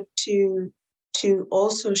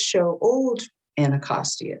also show old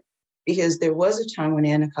Anacostia, because there was a time when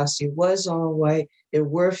Anacostia was all white. There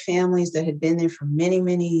were families that had been there for many,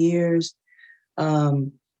 many years.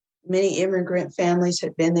 Many immigrant families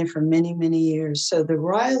had been there for many, many years. So the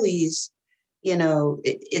Rileys,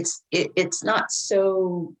 it's not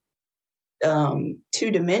so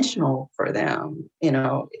two-dimensional for them.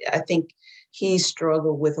 I think he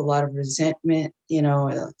struggled with a lot of resentment.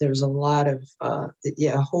 There's a lot of a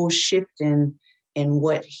whole shift in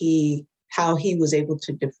how he was able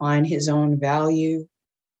to define his own value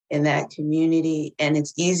in that community, and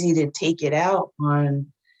it's easy to take it out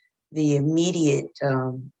on the immediate.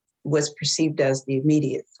 Was perceived as the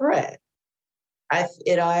immediate threat. I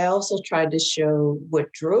also tried to show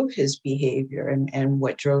what drove his behavior and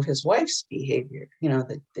what drove his wife's behavior,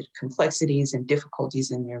 the complexities and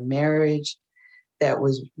difficulties in their marriage that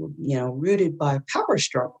was, rooted by power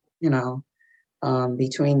struggle,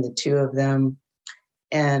 between the two of them.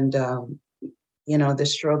 And, the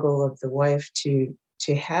struggle of the wife to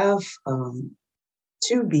have,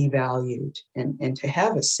 to be valued and to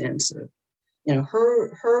have a sense of,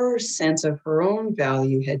 her sense of her own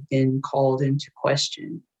value had been called into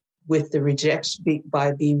question with the rejection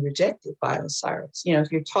by being rejected by Osiris.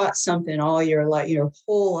 If you're taught something all your life, your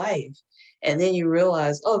whole life, and then you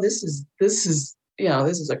realize, oh, this is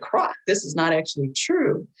a crock. This is not actually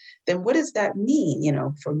true. Then what does that mean,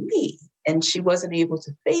 for me? And she wasn't able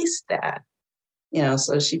to face that,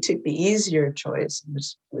 so she took the easier choice,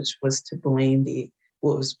 which was to blame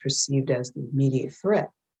what was perceived as the immediate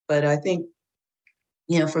threat. But I think,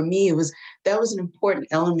 for me, that was an important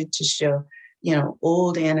element to show,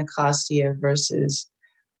 old Anacostia versus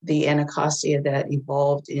the Anacostia that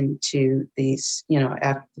evolved into these,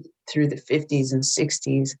 through the 50s and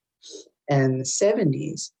 60s and the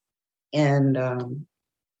 70s. And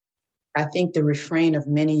I think the refrain of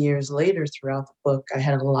many years later throughout the book, I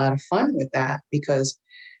had a lot of fun with that, because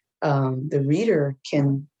the reader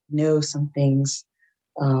can know some things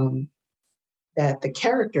that the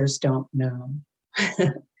characters don't know.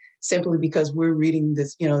 Simply because we're reading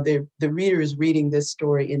this, the reader is reading this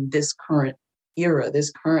story in this current era,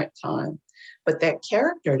 this current time. But that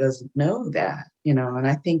character doesn't know that, and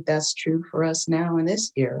I think that's true for us now in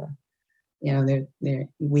this era.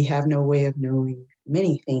 We have no way of knowing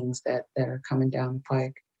many things that are coming down the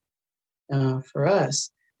pike. For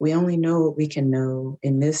us, we only know what we can know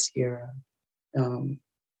in this era. And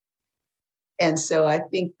so I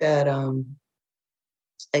think that,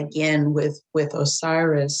 again, with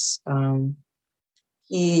Osiris,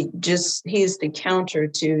 he's the counter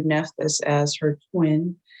to Nephthys as her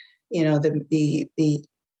twin. The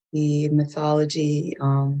mythology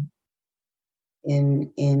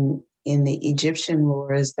in the Egyptian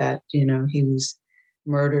lore is that he was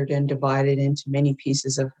murdered and divided into many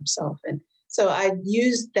pieces of himself, and so I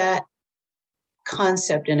used that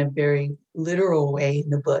concept in a very literal way in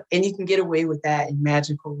the book. And you can get away with that in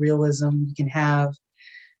magical realism. You can have,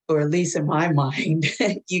 or at least in my mind,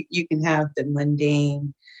 you can have the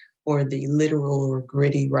mundane or the literal or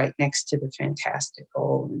gritty right next to the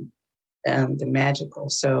fantastical and the magical.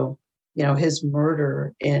 So, his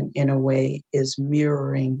murder in a way is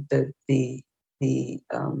mirroring the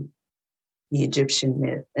the Egyptian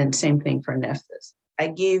myth, and same thing for Nephthys. I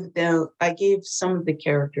gave some of the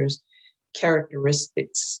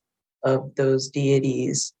characteristics of those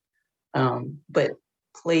deities, but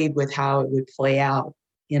played with how it would play out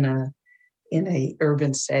in a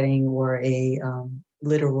urban setting or a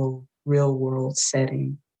literal real world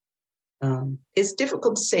setting. It's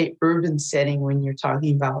difficult to say urban setting when you're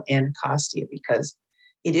talking about Anacostia, because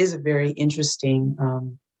it is a very interesting,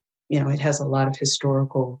 it has a lot of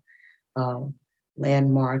historical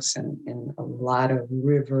landmarks and a lot of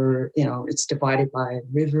river, it's divided by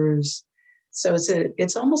rivers. So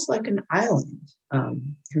it's almost like an island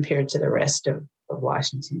compared to the rest of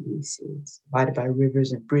Washington, D.C. It's divided by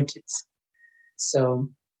rivers and bridges. So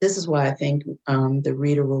this is why I think the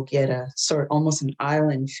reader will get a sort of almost an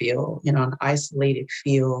island feel, an isolated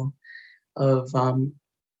feel of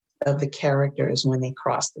the characters when they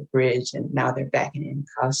cross the bridge and now they're back in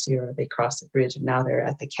Anacostia, or they cross the bridge and now they're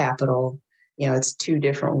at the Capitol. It's two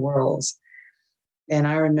different worlds. And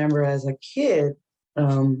I remember as a kid,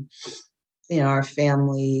 our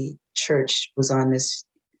family church was on this,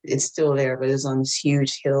 it's still there, but it was on this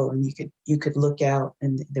huge hill, and you could look out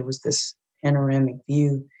and there was this panoramic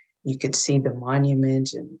view. You could see the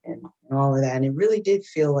monument and all of that. And it really did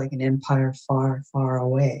feel like an empire far, far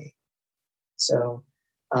away. So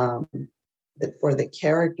for the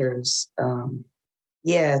characters,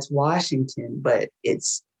 it's Washington, but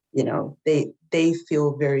it's, they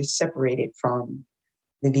feel very separated from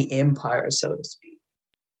the empire, so to speak.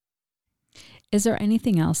 Is there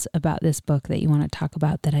anything else about this book that you want to talk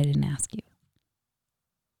about that I didn't ask you?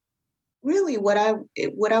 Really, what I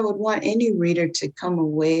would want any reader to come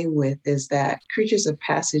away with is that Creatures of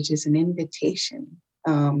Passage is an invitation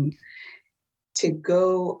to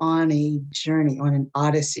go on a journey, on an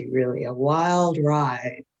odyssey, really, a wild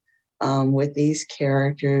ride with these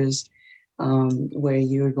characters, where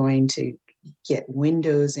you're going to get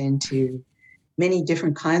windows into many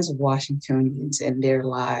different kinds of Washingtonians and their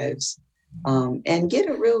lives, and get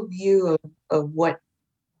a real view of what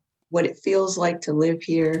it feels like to live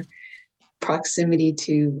here, proximity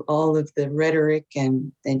to all of the rhetoric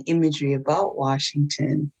and imagery about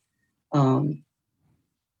Washington.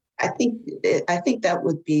 I think that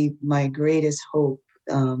would be my greatest hope,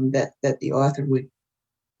 that the author would,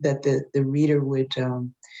 that the reader would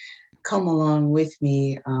come along with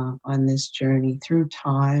me on this journey through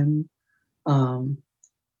time. And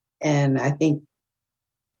I think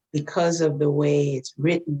because of the way it's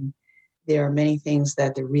written, there are many things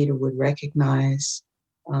that the reader would recognize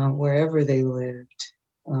wherever they lived,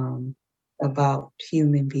 about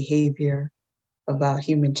human behavior, about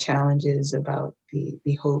human challenges, about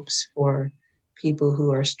the hopes for people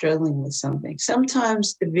who are struggling with something.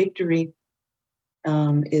 Sometimes the victory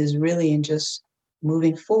is really in just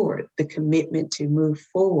moving forward, the commitment to move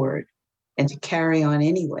forward and to carry on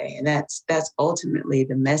anyway. And that's ultimately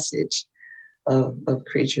the message of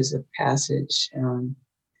Creatures of Passage,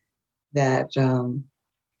 that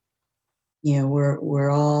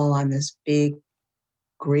we're all on this big,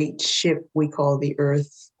 great ship we call the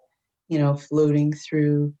Earth, floating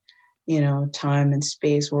through, time and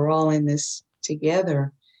space. We're all in this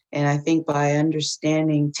together. And I think by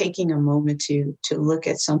understanding, taking a moment to look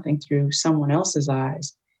at something through someone else's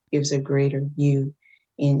eyes gives a greater view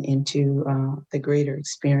into the greater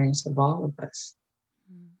experience of all of us.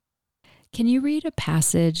 Can you read a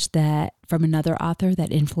passage from another author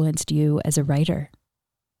that influenced you as a writer?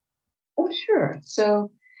 Oh, sure.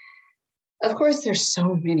 So, of course, there's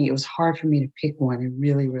so many. It was hard for me to pick one. It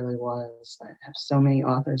really, really was. I have so many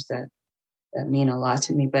authors that mean a lot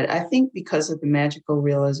to me. But I think because of the magical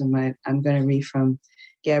realism, I'm going to read from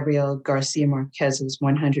Gabriel Garcia Marquez's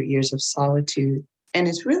 100 Years of Solitude. And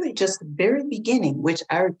it's really just the very beginning, which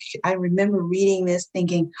I remember reading this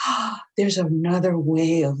thinking, there's another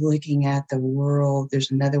way of looking at the world. There's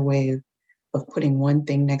another way of putting one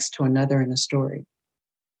thing next to another in a story.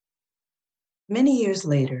 Many years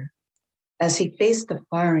later, as he faced the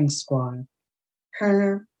firing squad,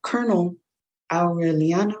 Colonel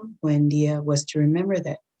Aureliano Buendia was to remember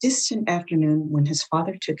that distant afternoon when his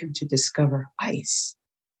father took him to discover ice.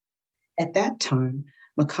 At that time,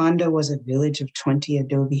 Macondo was a village of 20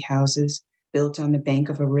 adobe houses built on the bank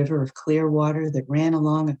of a river of clear water that ran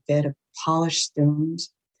along a bed of polished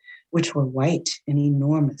stones, which were white and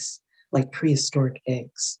enormous, like prehistoric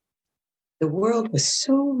eggs. The world was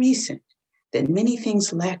so recent that many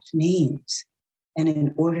things lacked names, and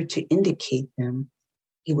in order to indicate them,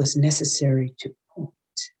 it was necessary to point.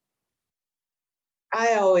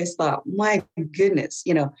 I always thought, my goodness,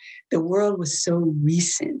 the world was so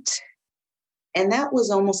recent. And that was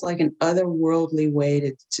almost like an otherworldly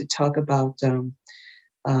way to talk about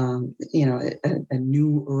a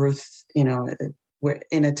new earth, where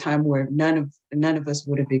in a time where none of us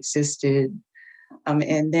would have existed.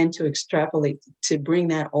 And then to extrapolate, to bring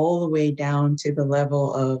that all the way down to the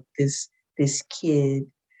level of this kid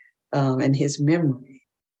and his memory.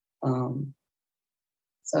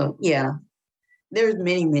 So yeah, there's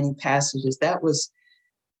many, many passages. That was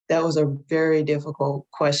a very difficult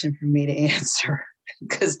question for me to answer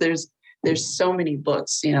because there's so many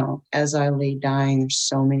books, As I Lay Dying, there's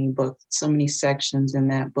so many books, so many sections in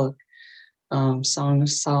that book. Song of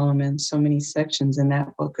Solomon, so many sections in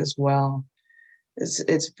that book as well.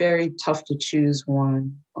 It's very tough to choose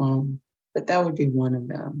one, but that would be one of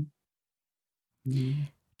them. Mm-hmm.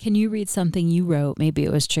 Can you read something you wrote? Maybe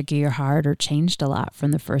it was tricky or hard or changed a lot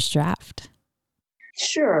from the first draft.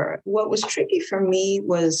 Sure. What was tricky for me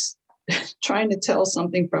was trying to tell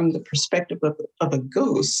something from the perspective of a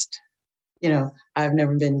ghost. I've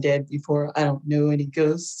never been dead before. I don't know any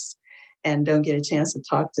ghosts and don't get a chance to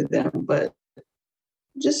talk to them, but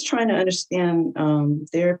just trying to understand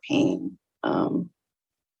their pain.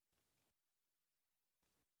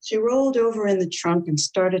 She rolled over in the trunk and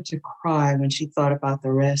started to cry when she thought about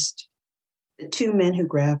the rest, the two men who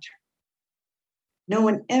grabbed her. No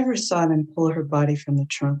one ever saw them pull her body from the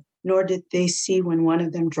trunk, nor did they see when one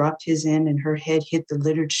of them dropped his end and her head hit the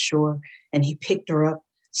littered shore and he picked her up,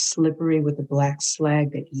 slippery with the black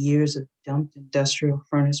slag that years of dumped industrial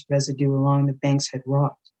furnace residue along the banks had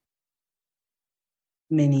wrought.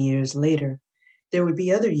 Many years later, there would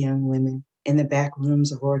be other young women in the back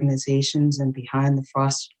rooms of organizations and behind the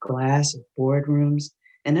frosted glass of boardrooms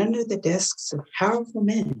and under the desks of powerful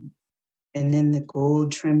men and in the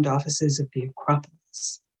gold-trimmed offices of the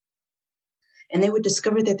Acropolis. And they would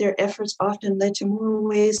discover that their efforts often led to more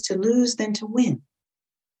ways to lose than to win.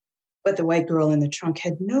 But the white girl in the trunk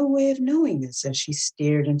had no way of knowing this as she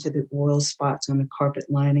stared into the oil spots on the carpet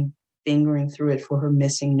lining, fingering through it for her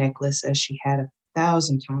missing necklace as she had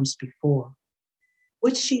 1,000 times before.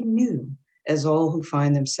 What she knew, as all who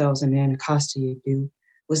find themselves in Anacostia do,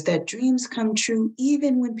 was that dreams come true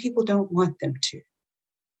even when people don't want them to.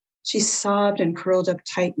 She sobbed and curled up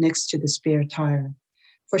tight next to the spare tire,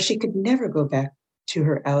 for she could never go back to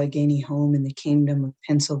her Allegheny home in the kingdom of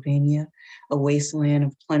Pennsylvania, a wasteland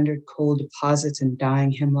of plundered coal deposits and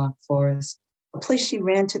dying hemlock forests, a place she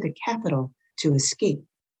ran to the capital to escape.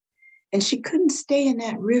 And she couldn't stay in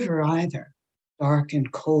that river either, dark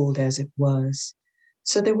and cold as it was.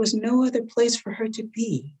 So there was no other place for her to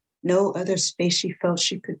be, no other space she felt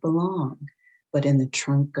she could belong, but in the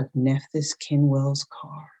trunk of Nephthys Kinwell's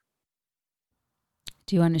car.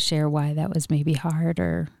 Do you want to share why that was maybe hard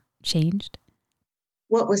or changed?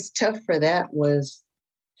 What was tough for that was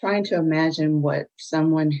trying to imagine what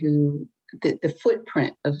someone who, the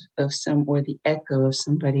footprint of some, or the echo of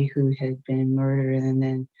somebody who had been murdered and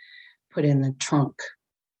then put in the trunk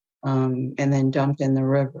and then dumped in the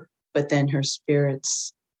river. But then her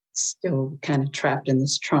spirit's still kind of trapped in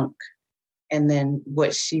this trunk. And then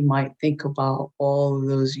what she might think about all of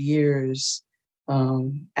those years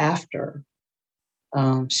after.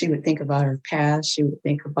 She would think about her past. She would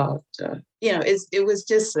think about, it was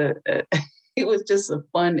just a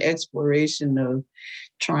fun exploration of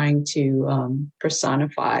trying to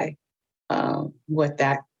personify what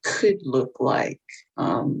that could look like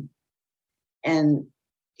and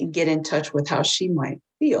get in touch with how she might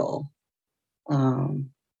feel.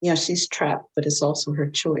 She's trapped, but it's also her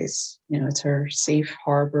choice. It's her safe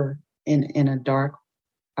harbor in a dark,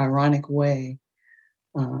 ironic way.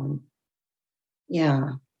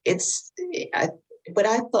 But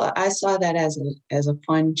I thought I saw that as a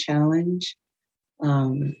fun challenge.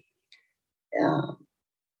 And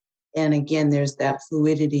again, there's that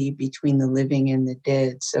fluidity between the living and the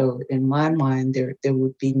dead. So in my mind, there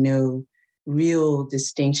would be no real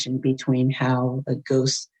distinction between how a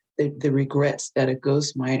ghost, the regrets that a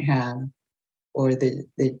ghost might have, or the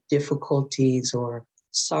difficulties or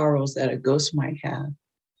sorrows that a ghost might have.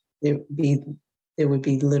 There would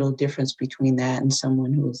be little difference between that and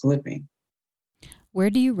someone who is living. Where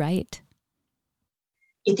do you write?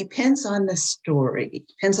 It depends on the story. It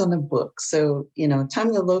depends on the book. So, Time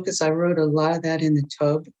of the Locust, I wrote a lot of that in the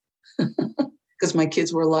tub because my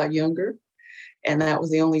kids were a lot younger. And that was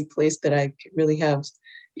the only place that I could really have,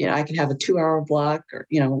 I could have a 2-hour block or,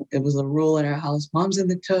 it was a rule in our house, Mom's in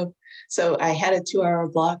the tub. So I had a 2-hour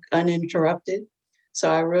block uninterrupted.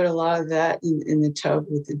 So I wrote a lot of that in the tub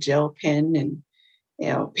with a gel pen and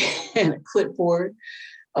and a clipboard.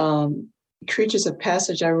 Creatures of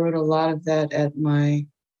Passage, I wrote a lot of that at my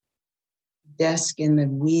desk in the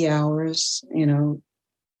wee hours,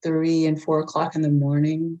 3 and 4 o'clock in the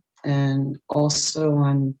morning, and also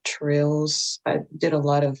on trails. I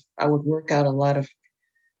would work out a lot of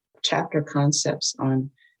chapter concepts on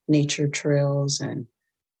nature trails and,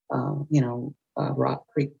 Rock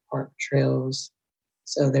Creek Park trails.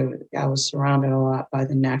 So I was surrounded a lot by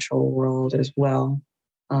the natural world as well,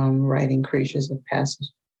 writing Creatures of Passage.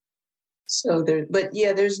 So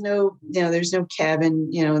there's no cabin,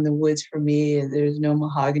 in the woods for me. There's no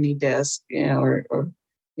mahogany desk, or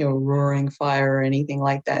roaring fire or anything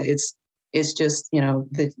like that. It's just,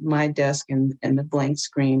 my desk and the blank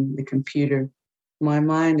screen, the computer. My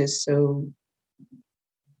mind is so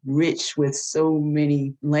rich with so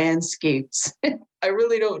many landscapes. I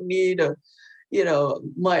really don't need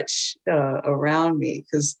much around me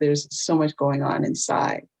because there's so much going on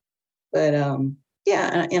inside. But on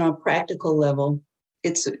a practical level,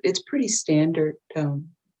 it's pretty standard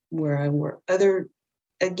where I work.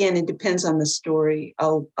 Again, it depends on the story.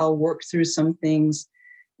 I'll work through some things,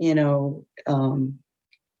 in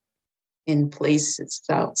places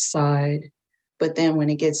outside, but then when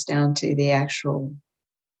it gets down to the actual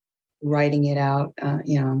writing it out,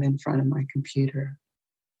 I'm in front of my computer.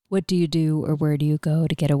 What do you do, or where do you go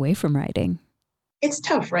to get away from writing? It's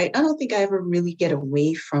tough, right? I don't think I ever really get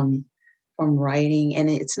away from writing, and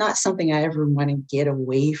it's not something I ever want to get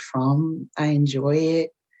away from. I enjoy it.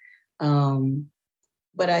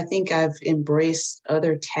 But I think I've embraced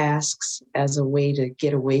other tasks as a way to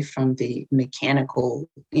get away from the mechanical,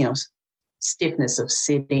 stiffness of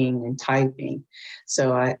sitting and typing.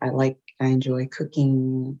 So I enjoy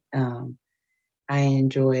cooking.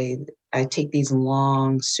 I take these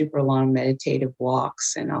long, super long meditative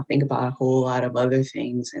walks, and I'll think about a whole lot of other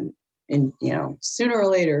things. And sooner or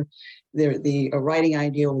later, a writing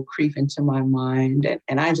idea will creep into my mind.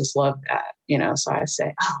 And I just love that, so I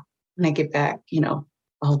say, when I get back,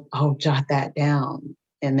 I'll jot that down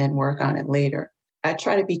and then work on it later. I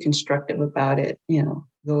try to be constructive about it,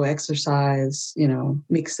 go exercise,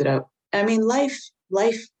 mix it up. I mean, life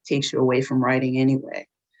takes you away from writing anyway.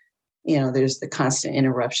 There's the constant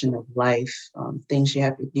interruption of life, things you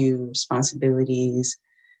have to do, responsibilities,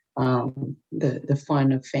 the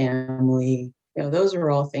fun of family. Those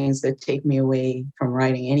are all things that take me away from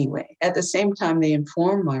writing anyway. At the same time, they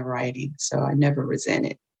inform my writing, so I never resent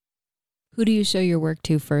it. Who do you show your work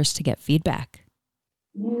to first to get feedback?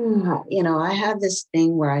 Yeah, I have this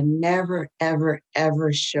thing where I never, ever,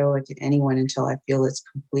 ever show it to anyone until I feel it's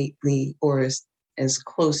completely or as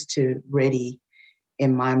close to ready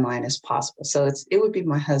in my mind as possible. So it would be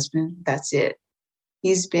my husband. That's it.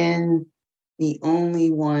 He's been the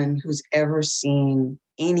only one who's ever seen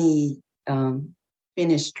any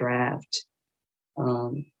finished draft.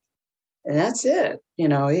 And that's it.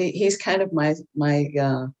 He's kind of my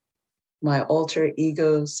alter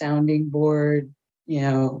ego sounding board,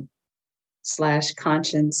 /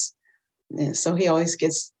 conscience. And so he always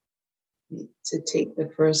gets to take the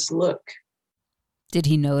first look. Did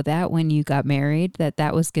he know that when you got married,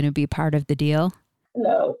 that was going to be part of the deal?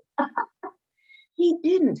 No, he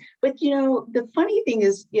didn't. But, the funny thing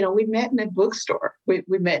is, we met in a bookstore. We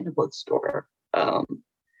met in a bookstore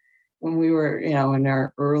when we were, in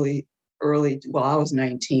our early, well, I was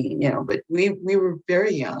 19, but we were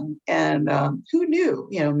very young. And who knew,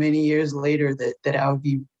 many years later that I would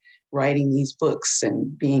be writing these books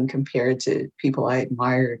and being compared to people I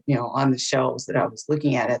admired, on the shelves that I was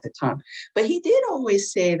looking at the time. But he did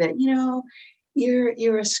always say that,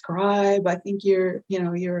 you're a scribe. I think you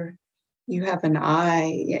have an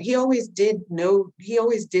eye. Yeah, he always did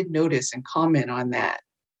notice and comment on that.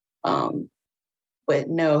 But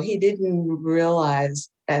no, he didn't realize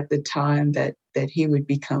at the time that he would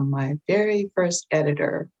become my very first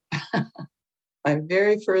editor, my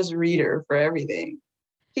very first reader for everything.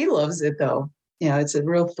 He loves it though. It's a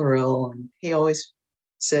real thrill. And he always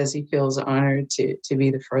says he feels honored to be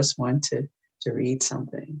the first one to read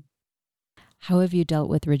something. How have you dealt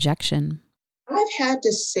with rejection? I've had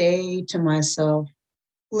to say to myself,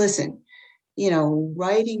 listen,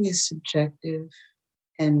 writing is subjective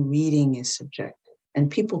and reading is subjective. And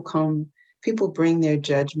people bring their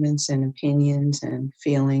judgments and opinions and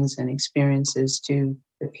feelings and experiences to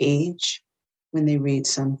the page when they read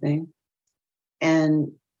something. And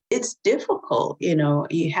it's difficult,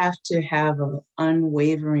 you have to have an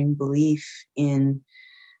unwavering belief in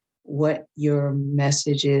what your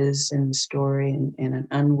message is in the story and an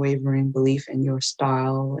unwavering belief in your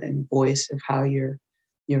style and voice of how you're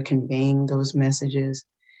conveying those messages.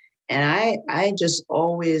 And I just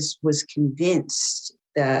always was convinced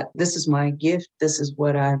that this is my gift. This is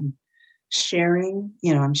what I'm sharing.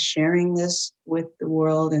 I'm sharing this with the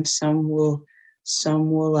world, and some will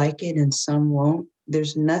like it and some won't.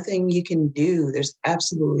 there's nothing you can do. There's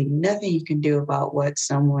absolutely nothing you can do about what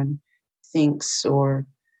someone thinks or,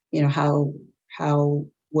 how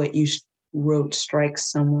what you wrote strikes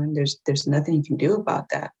someone. There's nothing you can do about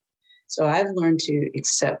that. So I've learned to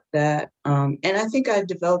accept that. And I think I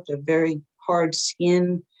developed a very hard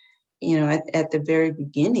skin, at the very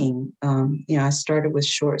beginning. I started with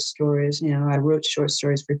short stories. I wrote short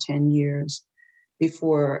stories for 10 years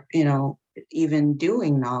before, even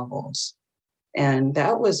doing novels. And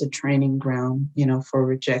that was a training ground, for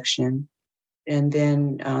rejection. And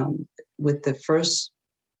then with the first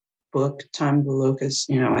book, Time of the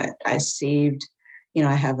Locust, I saved,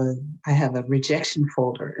 I have a rejection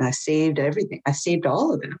folder, and I saved everything. I saved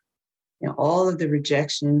all of them, all of the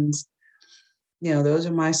rejections. Those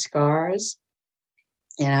are my scars,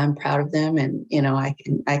 and I'm proud of them. And, I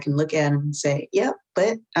can look at them and say, yep,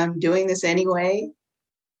 but I'm doing this anyway.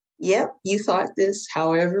 Yep, you thought this.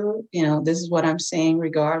 However, this is what I'm saying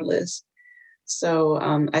regardless. So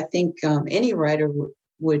I think any writer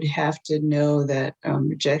would have to know that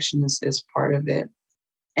rejection is part of it.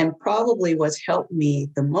 And probably what's helped me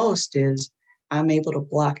the most is I'm able to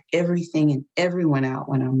block everything and everyone out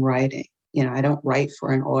when I'm writing. I don't write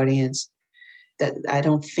for an audience. That I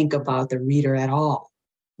don't think about the reader at all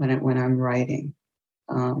when I'm writing.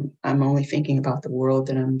 I'm only thinking about the world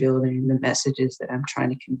that I'm building, the messages that I'm trying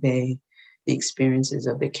to convey, the experiences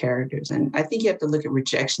of the characters. And I think you have to look at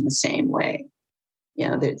rejection the same way.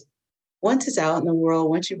 Once it's out in the world,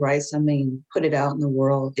 once you write something and put it out in the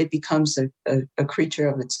world, it becomes a creature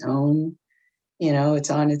of its own. It's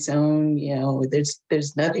on its own.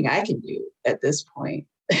 There's nothing I can do at this point.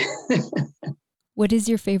 What is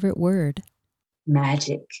your favorite word?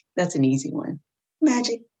 Magic. That's an easy one.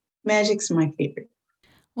 Magic. Magic's my favorite.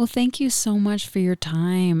 Well, thank you so much for your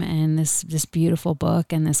time and this beautiful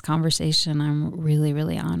book and this conversation. I'm really,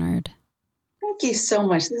 really honored. Thank you so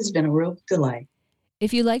much. This has been a real delight.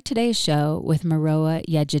 If you like today's show with Maroa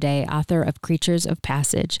Yejide, author of Creatures of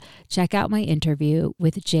Passage, check out my interview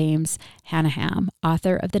with James Hannaham,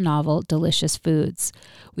 author of the novel Delicious Foods.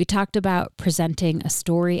 We talked about presenting a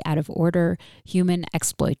story out of order, human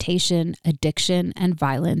exploitation, addiction, and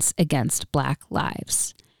violence against Black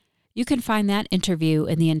lives. You can find that interview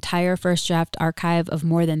in the entire First Draft archive of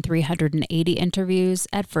more than 380 interviews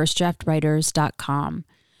at firstdraftwriters.com.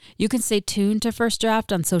 You can stay tuned to First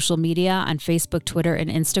Draft on social media on Facebook, Twitter, and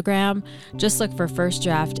Instagram. Just look for First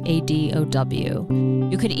Draft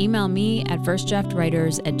ADOW. You can email me at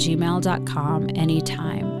firstdraftwriters@gmail.com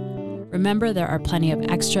anytime. Remember, there are plenty of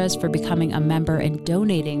extras for becoming a member and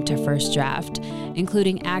donating to First Draft,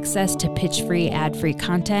 including access to pitch-free, ad-free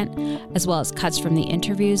content, as well as cuts from the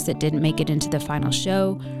interviews that didn't make it into the final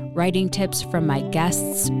show, writing tips from my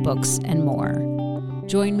guests, books, and more.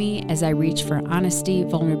 Join me as I reach for honesty,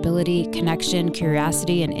 vulnerability, connection,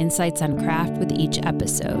 curiosity, and insights on craft with each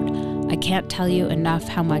episode. I can't tell you enough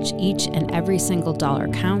how much each and every single dollar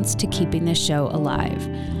counts to keeping this show alive.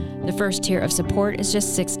 The first tier of support is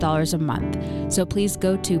just $6 a month, so please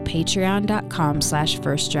go to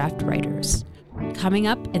patreon.com/firstdraftwriters. Coming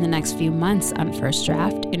up in the next few months on First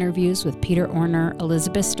Draft, interviews with Peter Orner,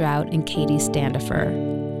 Elizabeth Strout, and Katie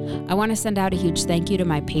Standifer. I want to send out a huge thank you to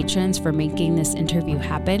my patrons for making this interview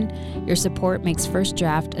happen. Your support makes First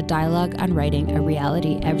Draft a dialogue on writing a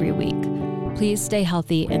reality every week. Please stay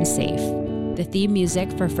healthy and safe. The theme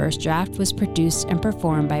music for First Draft was produced and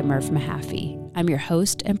performed by Murph Mahaffey. I'm your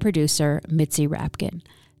host and producer, Mitzi Rapkin.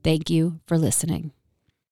 Thank you for listening.